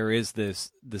there is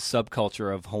this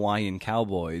subculture of Hawaiian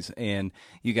cowboys, and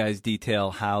you guys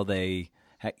detail how they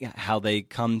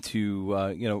come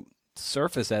to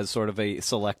surface as sort of a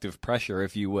selective pressure,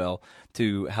 if you will,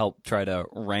 to help try to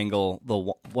wrangle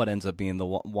what ends up being the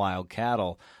wild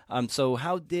cattle. So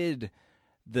how did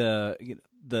the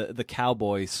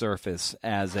cowboy surface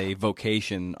as a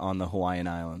vocation on the Hawaiian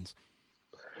Islands?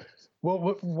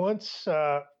 Well, once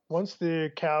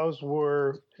the cows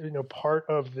were, part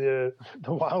of the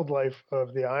wildlife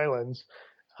of the islands,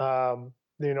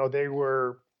 they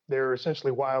were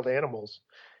essentially wild animals,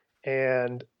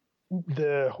 and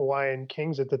the Hawaiian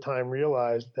kings at the time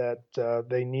realized that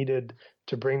they needed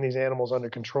to bring these animals under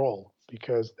control,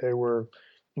 because they were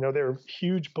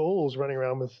huge bulls running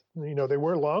around with, they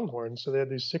were longhorns, so they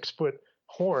had these 6-foot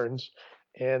horns,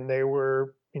 and they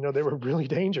were really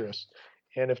dangerous.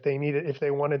 And if they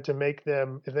wanted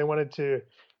to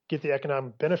get the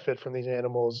economic benefit from these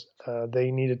animals,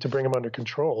 they needed to bring them under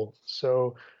control.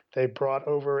 So they brought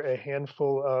over a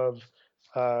handful of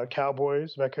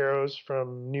cowboys, vaqueros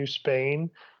from New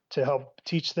Spain, to help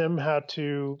teach them how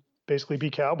to basically be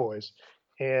cowboys.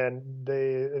 And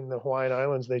in the Hawaiian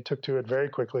Islands, they took to it very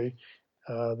quickly.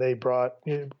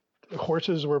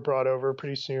 Horses were brought over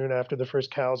pretty soon after the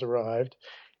first cows arrived,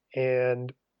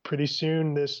 and pretty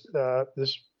soon this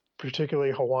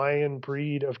particularly Hawaiian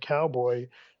breed of cowboy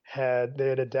had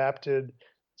adapted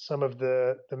some of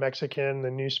the Mexican,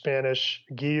 the New Spanish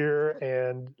gear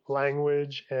and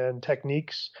language and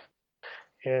techniques,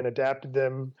 and adapted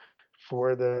them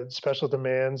for the special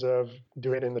demands of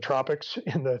doing it in the tropics,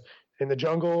 in the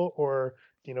jungle, or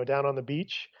down on the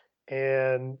beach.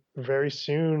 And very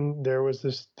soon there was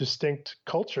this distinct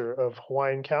culture of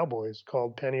Hawaiian cowboys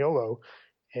called Paniolo,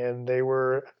 and they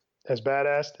were as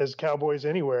badass as cowboys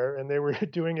anywhere, and they were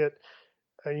doing it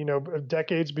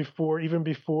decades before, even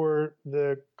before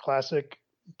the classic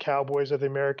cowboys of the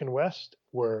American West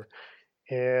were.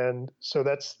 And so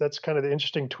that's kind of the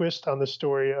interesting twist on the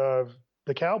story of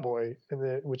the cowboy,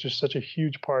 which is such a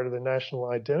huge part of the national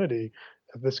identity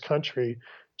of this country,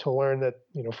 to learn that,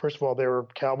 first of all, there were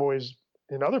cowboys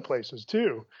in other places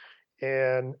too,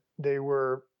 and they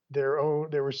were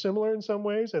similar in some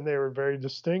ways, and they were very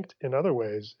distinct in other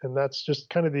ways. And that's just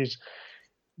kind of these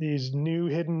new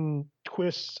hidden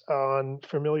twists on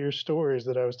familiar stories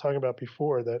that I was talking about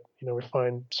before that, we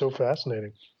find so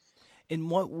fascinating. In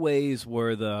what ways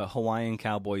were the Hawaiian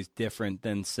cowboys different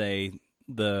than, say,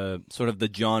 the sort of the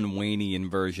John Waynian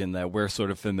version that we're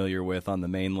sort of familiar with on the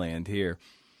mainland here?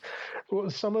 Well,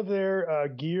 some of their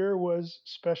gear was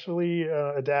specially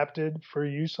adapted for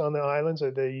use on the islands.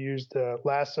 They used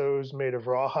lassos made of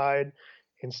rawhide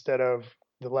instead of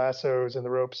the lassos and the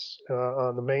ropes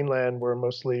on the mainland were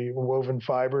mostly woven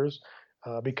fibers,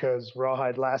 because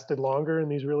rawhide lasted longer in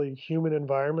these really humid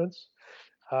environments.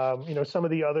 Some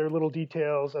of the other little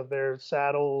details of their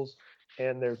saddles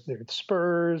and their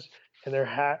spurs and their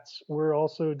hats were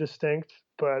also distinct.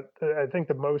 But I think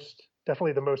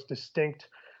definitely the most distinct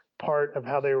part of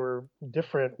how they were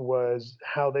different was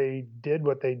how they did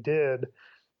what they did,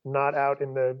 not out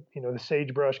in the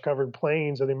sagebrush covered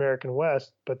plains of the American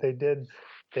West, but they did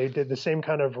the same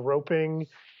kind of roping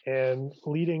and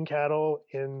leading cattle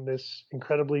in this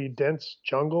incredibly dense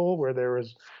jungle where there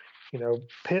was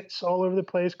pits all over the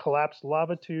place, collapsed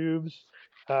lava tubes.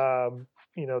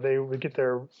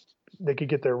 They could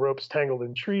get their ropes tangled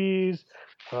in trees.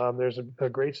 There's a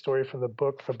great story from the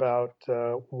book about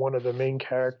one of the main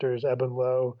characters, Eben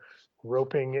Low,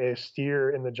 roping a steer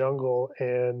in the jungle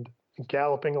and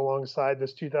galloping alongside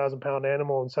this 2,000-pound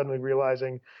animal and suddenly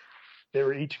realizing they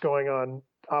were each going on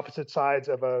opposite sides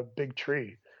of a big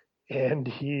tree. And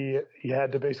he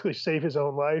had to basically save his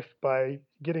own life by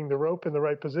getting the rope in the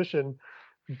right position,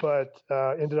 but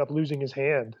ended up losing his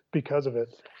hand because of it.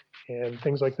 And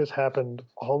things like this happened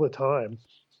all the time.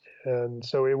 And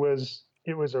so it was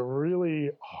a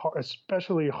really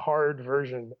especially hard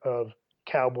version of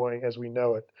cowboying as we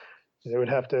know it. They would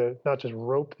have to not just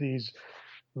rope these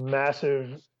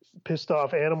massive pissed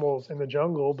off animals in the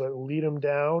jungle, but lead them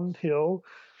downhill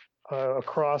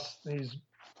across these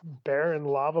barren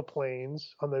lava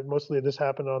plains mostly this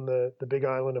happened on the big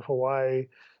island of Hawaii,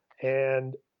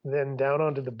 and then down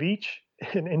onto the beach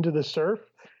and into the surf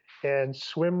and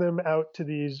swim them out to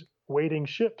these waiting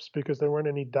ships because there weren't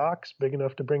any docks big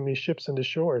enough to bring these ships into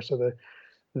shore. So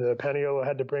the Paniolo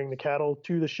had to bring the cattle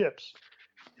to the ships.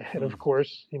 And of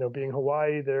course, being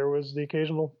Hawaii, there was the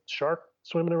occasional shark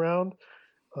swimming around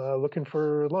looking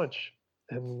for lunch.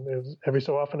 And every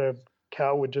so often a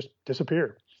cow would just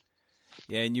disappear.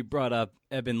 Yeah, and you brought up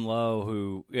Eben Lowe,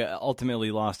 who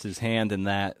ultimately lost his hand in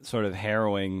that sort of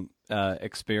harrowing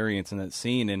experience in that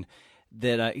scene, and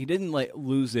that he didn't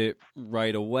lose it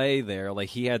right away there. Like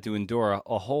he had to endure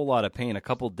a whole lot of pain, a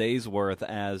couple days worth.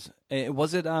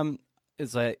 Was it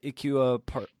Ikua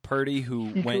Purdy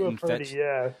who went and fetched,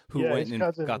 went and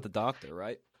got the doctor,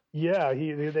 right? Yeah,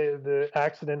 the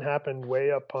accident happened way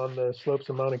up on the slopes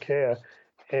of Mauna Kea,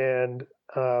 and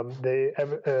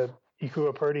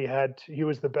Ikua Purdy he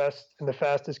was the best and the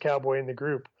fastest cowboy in the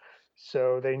group.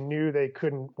 So they knew they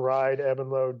couldn't ride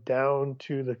Eben Lowe down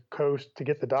to the coast to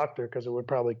get the doctor because it would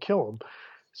probably kill him.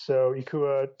 So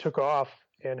Ikua took off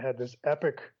and had this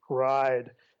epic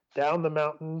ride down the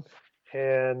mountain.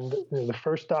 And the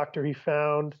first doctor he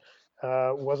found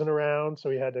wasn't around,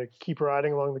 so he had to keep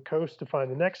riding along the coast to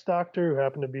find the next doctor, who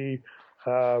happened to be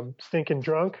stinking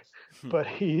drunk. But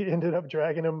he ended up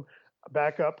dragging him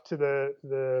back up to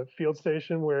the field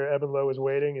station where Eben Lowe was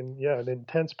waiting, and in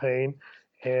intense pain.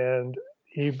 And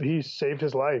he saved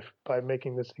his life by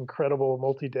making this incredible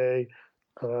multi-day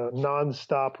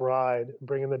non-stop ride,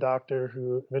 bringing the doctor,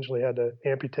 who eventually had to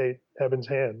amputate Eben's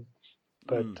hand.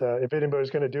 But if anybody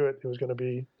was going to do it, it was going to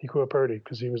be Ikua Purdy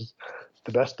because he was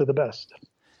the best of the best.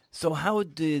 So how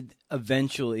did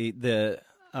eventually the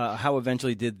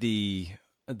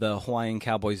Hawaiian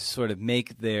Cowboys sort of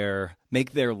make their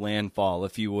landfall,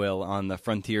 if you will, on the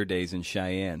frontier days in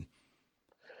Cheyenne?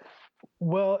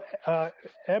 Well,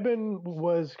 Eben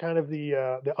was kind of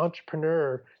the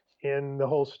entrepreneur in the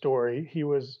whole story. He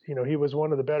was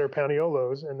one of the better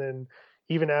Paniolos, and then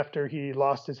even after he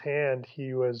lost his hand,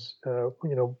 he was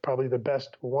probably the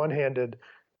best one-handed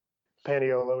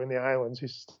Paniolo in the islands. He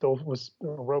still was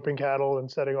roping cattle and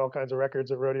setting all kinds of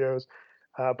records at rodeos,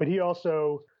 but he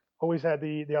also always had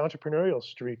the entrepreneurial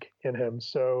streak in him.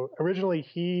 So originally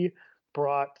he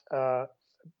brought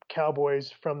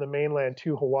cowboys from the mainland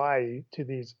to Hawaii to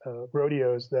these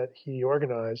rodeos that he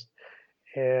organized.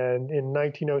 And in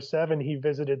 1907, he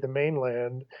visited the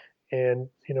mainland and,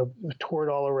 toured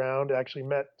all around, actually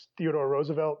met Theodore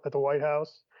Roosevelt at the White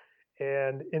House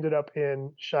and ended up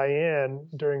in Cheyenne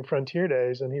during Frontier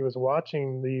Days. And he was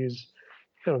watching these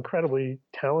incredibly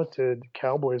talented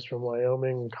cowboys from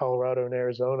Wyoming, Colorado, and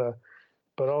Arizona,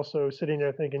 but also sitting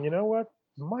there thinking, you know what,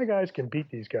 my guys can beat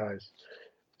these guys.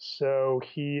 So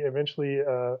he eventually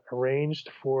arranged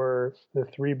for the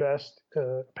three best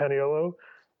Paniolo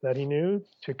that he knew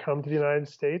to come to the United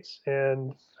States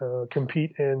and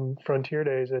compete in Frontier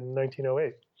Days in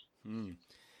 1908.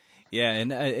 Yeah,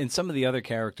 and some of the other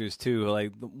characters too.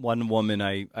 Like one woman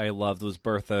I loved was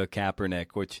Bertha Kaepernick,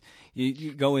 which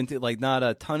you go into like not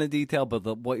a ton of detail,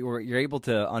 but what you're able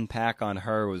to unpack on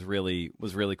her was really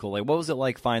cool. Like, what was it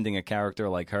like finding a character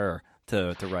like her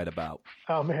to write about?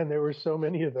 Oh man, there were so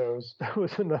many of those. That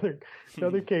was another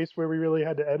case where we really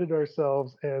had to edit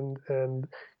ourselves and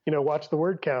watch the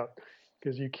word count,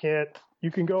 because you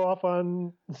can go off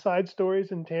on side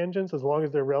stories and tangents as long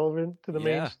as they're relevant to the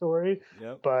main story.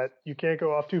 Yep. But you can't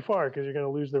go off too far because you're going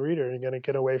to lose the reader and you're going to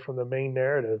get away from the main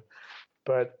narrative.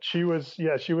 But she was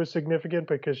significant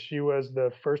because she was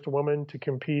the first woman to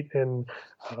compete in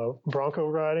bronco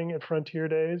riding at Frontier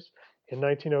Days in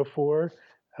 1904.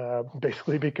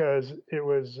 Basically because it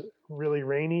was really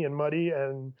rainy and muddy,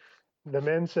 and the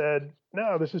men said,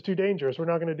 "No, this is too dangerous. We're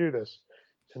not going to do this."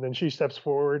 And then she steps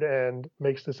forward and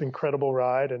makes this incredible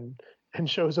ride and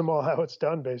shows them all how it's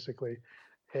done, basically.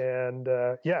 And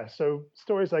so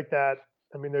stories like that.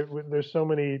 I mean, there's so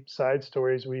many side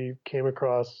stories we came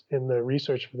across in the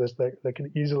research for this that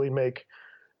could easily make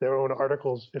their own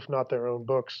articles, if not their own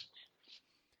books.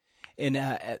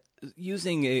 in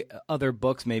using other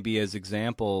books maybe as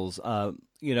examples,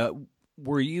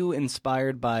 were you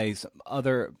inspired by some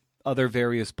other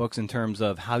various books in terms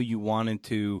of how you wanted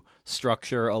to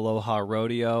structure Aloha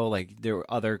Rodeo? Like there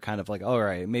were other kind of like, all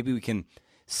right, maybe we can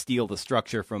steal the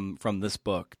structure from this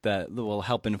book that will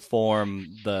help inform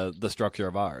the structure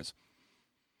of ours.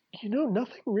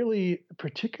 Nothing really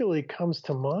particularly comes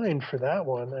to mind for that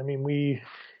one. I mean, we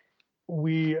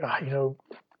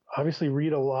obviously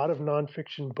read a lot of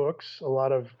nonfiction books, a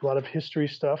lot of history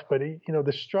stuff, but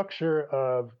the structure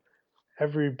of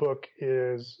every book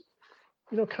is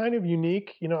kind of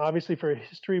unique. Obviously for a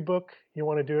history book, you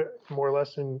want to do it more or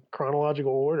less in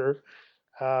chronological order,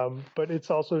 but it's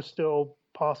also still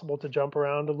possible to jump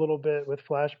around a little bit with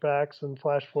flashbacks and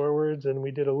flash forwards, and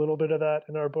we did a little bit of that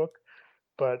in our book.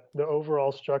 But the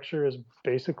overall structure is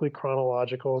basically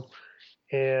chronological,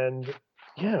 and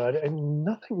yeah, and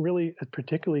nothing really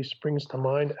particularly springs to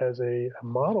mind as a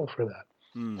model for that.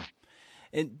 Mm.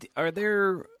 And are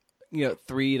there,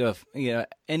 three to,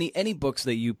 any books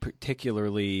that you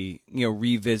particularly,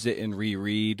 revisit and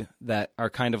reread that are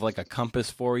kind of like a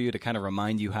compass for you to kind of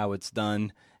remind you how it's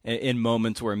done in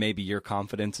moments where maybe your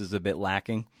confidence is a bit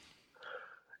lacking?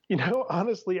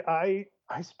 Honestly, I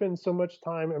spend so much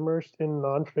time immersed in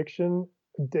nonfiction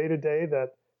day to day that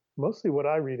mostly what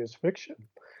I read is fiction.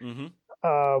 Mm-hmm.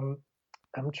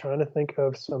 I'm trying to think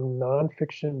of some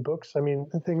nonfiction books. I mean,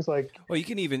 things like, well, you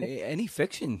can even any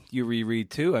fiction you reread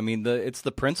too. I mean, it's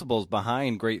the principles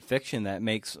behind great fiction that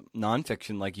makes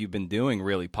nonfiction like you've been doing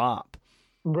really pop.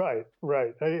 right.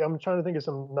 I'm trying to think of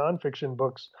some nonfiction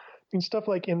books. I mean, stuff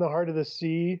like In the Heart of the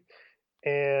Sea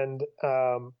and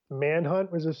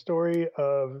Manhunt was a story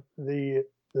of the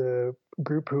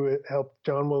group who helped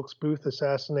John Wilkes Booth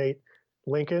assassinate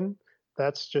Lincoln.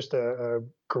 That's just a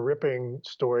gripping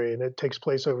story, and it takes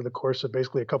place over the course of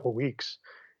basically a couple weeks.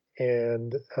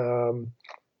 And I'm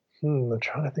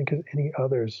trying to think of any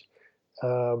others.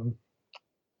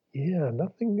 Yeah,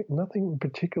 nothing in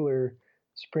particular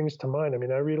springs to mind. I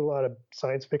mean, I read a lot of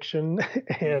science fiction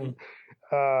and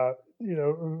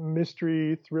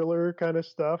mystery thriller kind of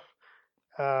stuff.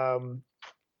 Yeah.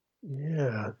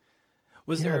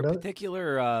 Was there a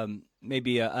particular,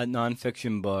 maybe a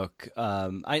nonfiction book?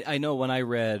 I know when I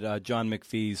read John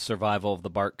McPhee's Survival of the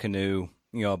Bark Canoe,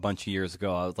 a bunch of years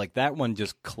ago, I was like, that one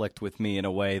just clicked with me in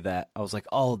a way that I was like,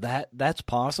 oh, that's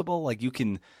possible. Like you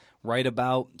can write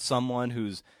about someone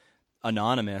who's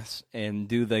anonymous and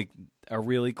do a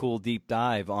really cool deep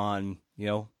dive on,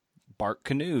 bark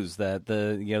canoes that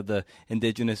the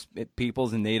indigenous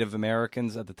peoples and Native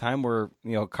Americans at the time were,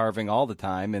 carving all the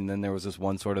time. And then there was this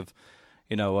one sort of,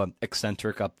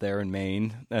 eccentric up there in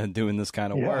Maine doing this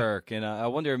kind of work. And I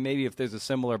wonder maybe if there's a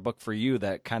similar book for you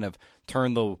that kind of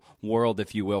turned the world,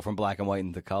 if you will, from black and white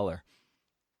into color.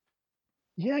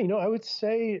 Yeah, I would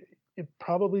say it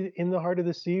probably In the Heart of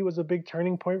the Sea was a big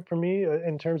turning point for me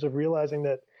in terms of realizing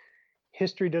that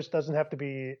history just doesn't have to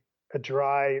be a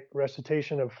dry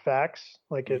recitation of facts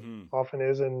like it often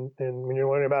is in when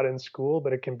you're learning about it in school,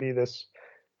 but it can be this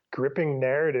gripping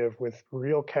narrative with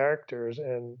real characters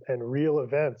and real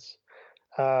events.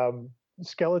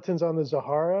 Skeletons on the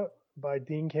Sahara by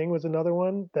Dean King was another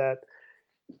one that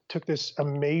took this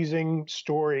amazing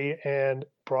story and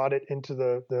brought it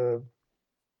into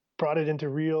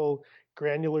real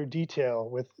granular detail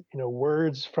with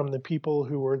words from the people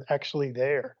who were actually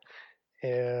there,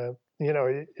 and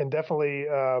and definitely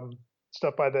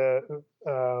stuff by the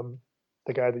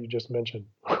guy that you just mentioned.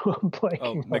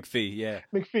 McPhee, yeah.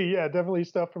 McPhee, yeah, definitely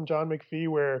stuff from John McPhee,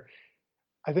 where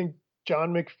I think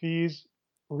John McPhee's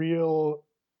real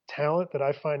talent that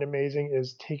I find amazing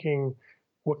is taking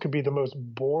what could be the most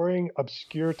boring,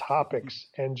 obscure topics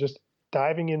and just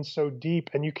diving in so deep.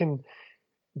 And you can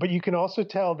also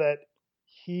tell that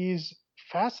he's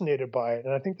fascinated by it.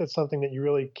 And I think that's something that you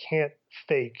really can't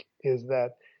fake, is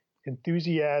that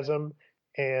enthusiasm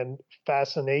and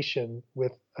fascination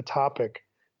with a topic,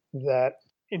 that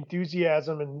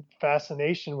enthusiasm and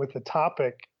fascination with the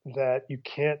topic that you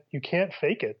can't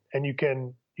fake it, and you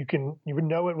would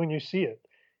know it when you see it.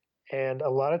 And a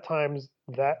lot of times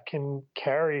that can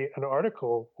carry an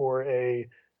article or a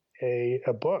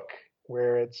book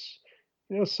where it's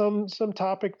some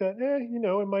topic that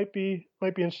it might be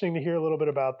interesting to hear a little bit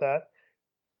about that,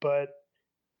 but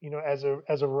as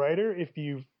a writer, if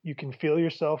you can feel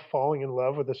yourself falling in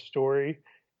love with a story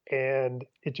and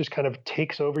it just kind of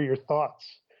takes over your thoughts,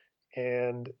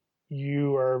 and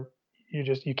you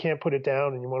can't put it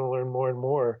down and you want to learn more and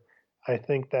more, I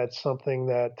think that's something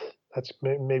that's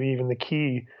maybe even the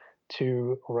key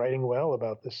to writing well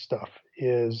about this stuff,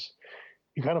 is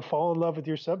you kind of fall in love with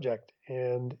your subject,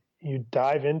 and you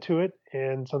dive into it,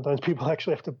 and sometimes people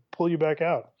actually have to pull you back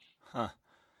out. Huh.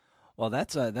 Well,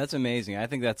 that's amazing. I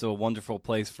think that's a wonderful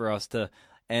place for us to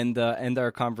end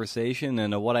our conversation,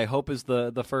 and what I hope is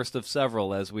the first of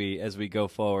several as we go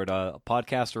forward,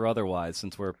 podcast or otherwise,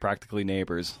 since we're practically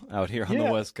neighbors out here on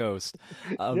the West Coast.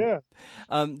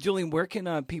 Julian, where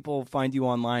can people find you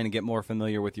online and get more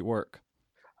familiar with your work?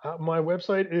 My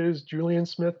website is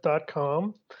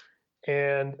juliansmith.com,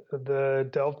 and the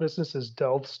Delve business is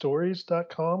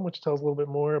delvestories.com, which tells a little bit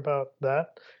more about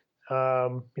that.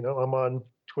 I'm on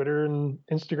Twitter and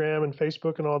Instagram and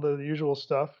Facebook and all the usual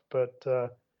stuff, but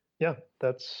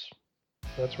that's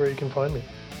where you can find me.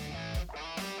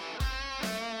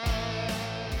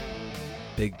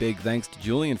 Big thanks to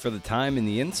Julian for the time and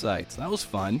the insights. That was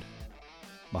fun.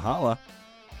 Mahalo.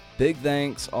 Big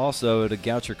thanks also to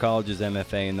Goucher College's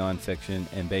MFA in Nonfiction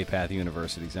and Bay Path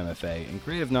University's MFA in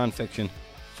Creative Nonfiction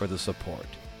for the support.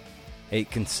 Hey,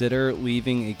 consider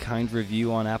leaving a kind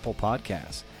review on Apple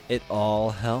Podcasts. It all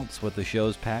helps with the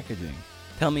show's packaging.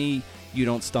 Tell me you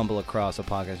don't stumble across a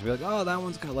podcast and be like, oh, that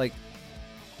one's got like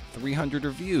 300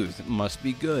 reviews. It must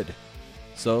be good.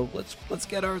 So let's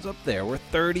get ours up there. We're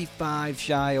 35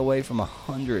 shy away from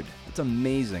 100. That's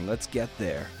amazing. Let's get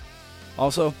there.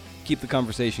 Also, keep the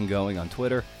conversation going on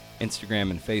Twitter,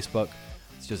 Instagram, and Facebook.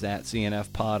 It's just at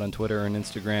CNF Pod on Twitter and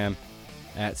Instagram,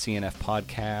 at CNF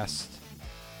Podcast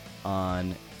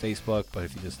on Facebook. But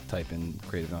if you just type in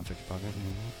Creative Nonfiction Podcast,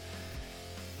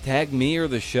 tag me or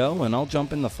the show, and I'll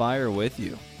jump in the fire with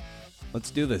you.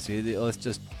 Let's do this.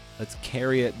 Let's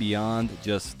carry it beyond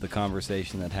just the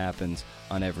conversation that happens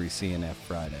on every CNF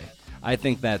Friday. I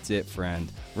think that's it,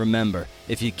 friend. Remember,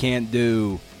 if you can't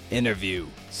do, interview.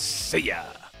 See ya.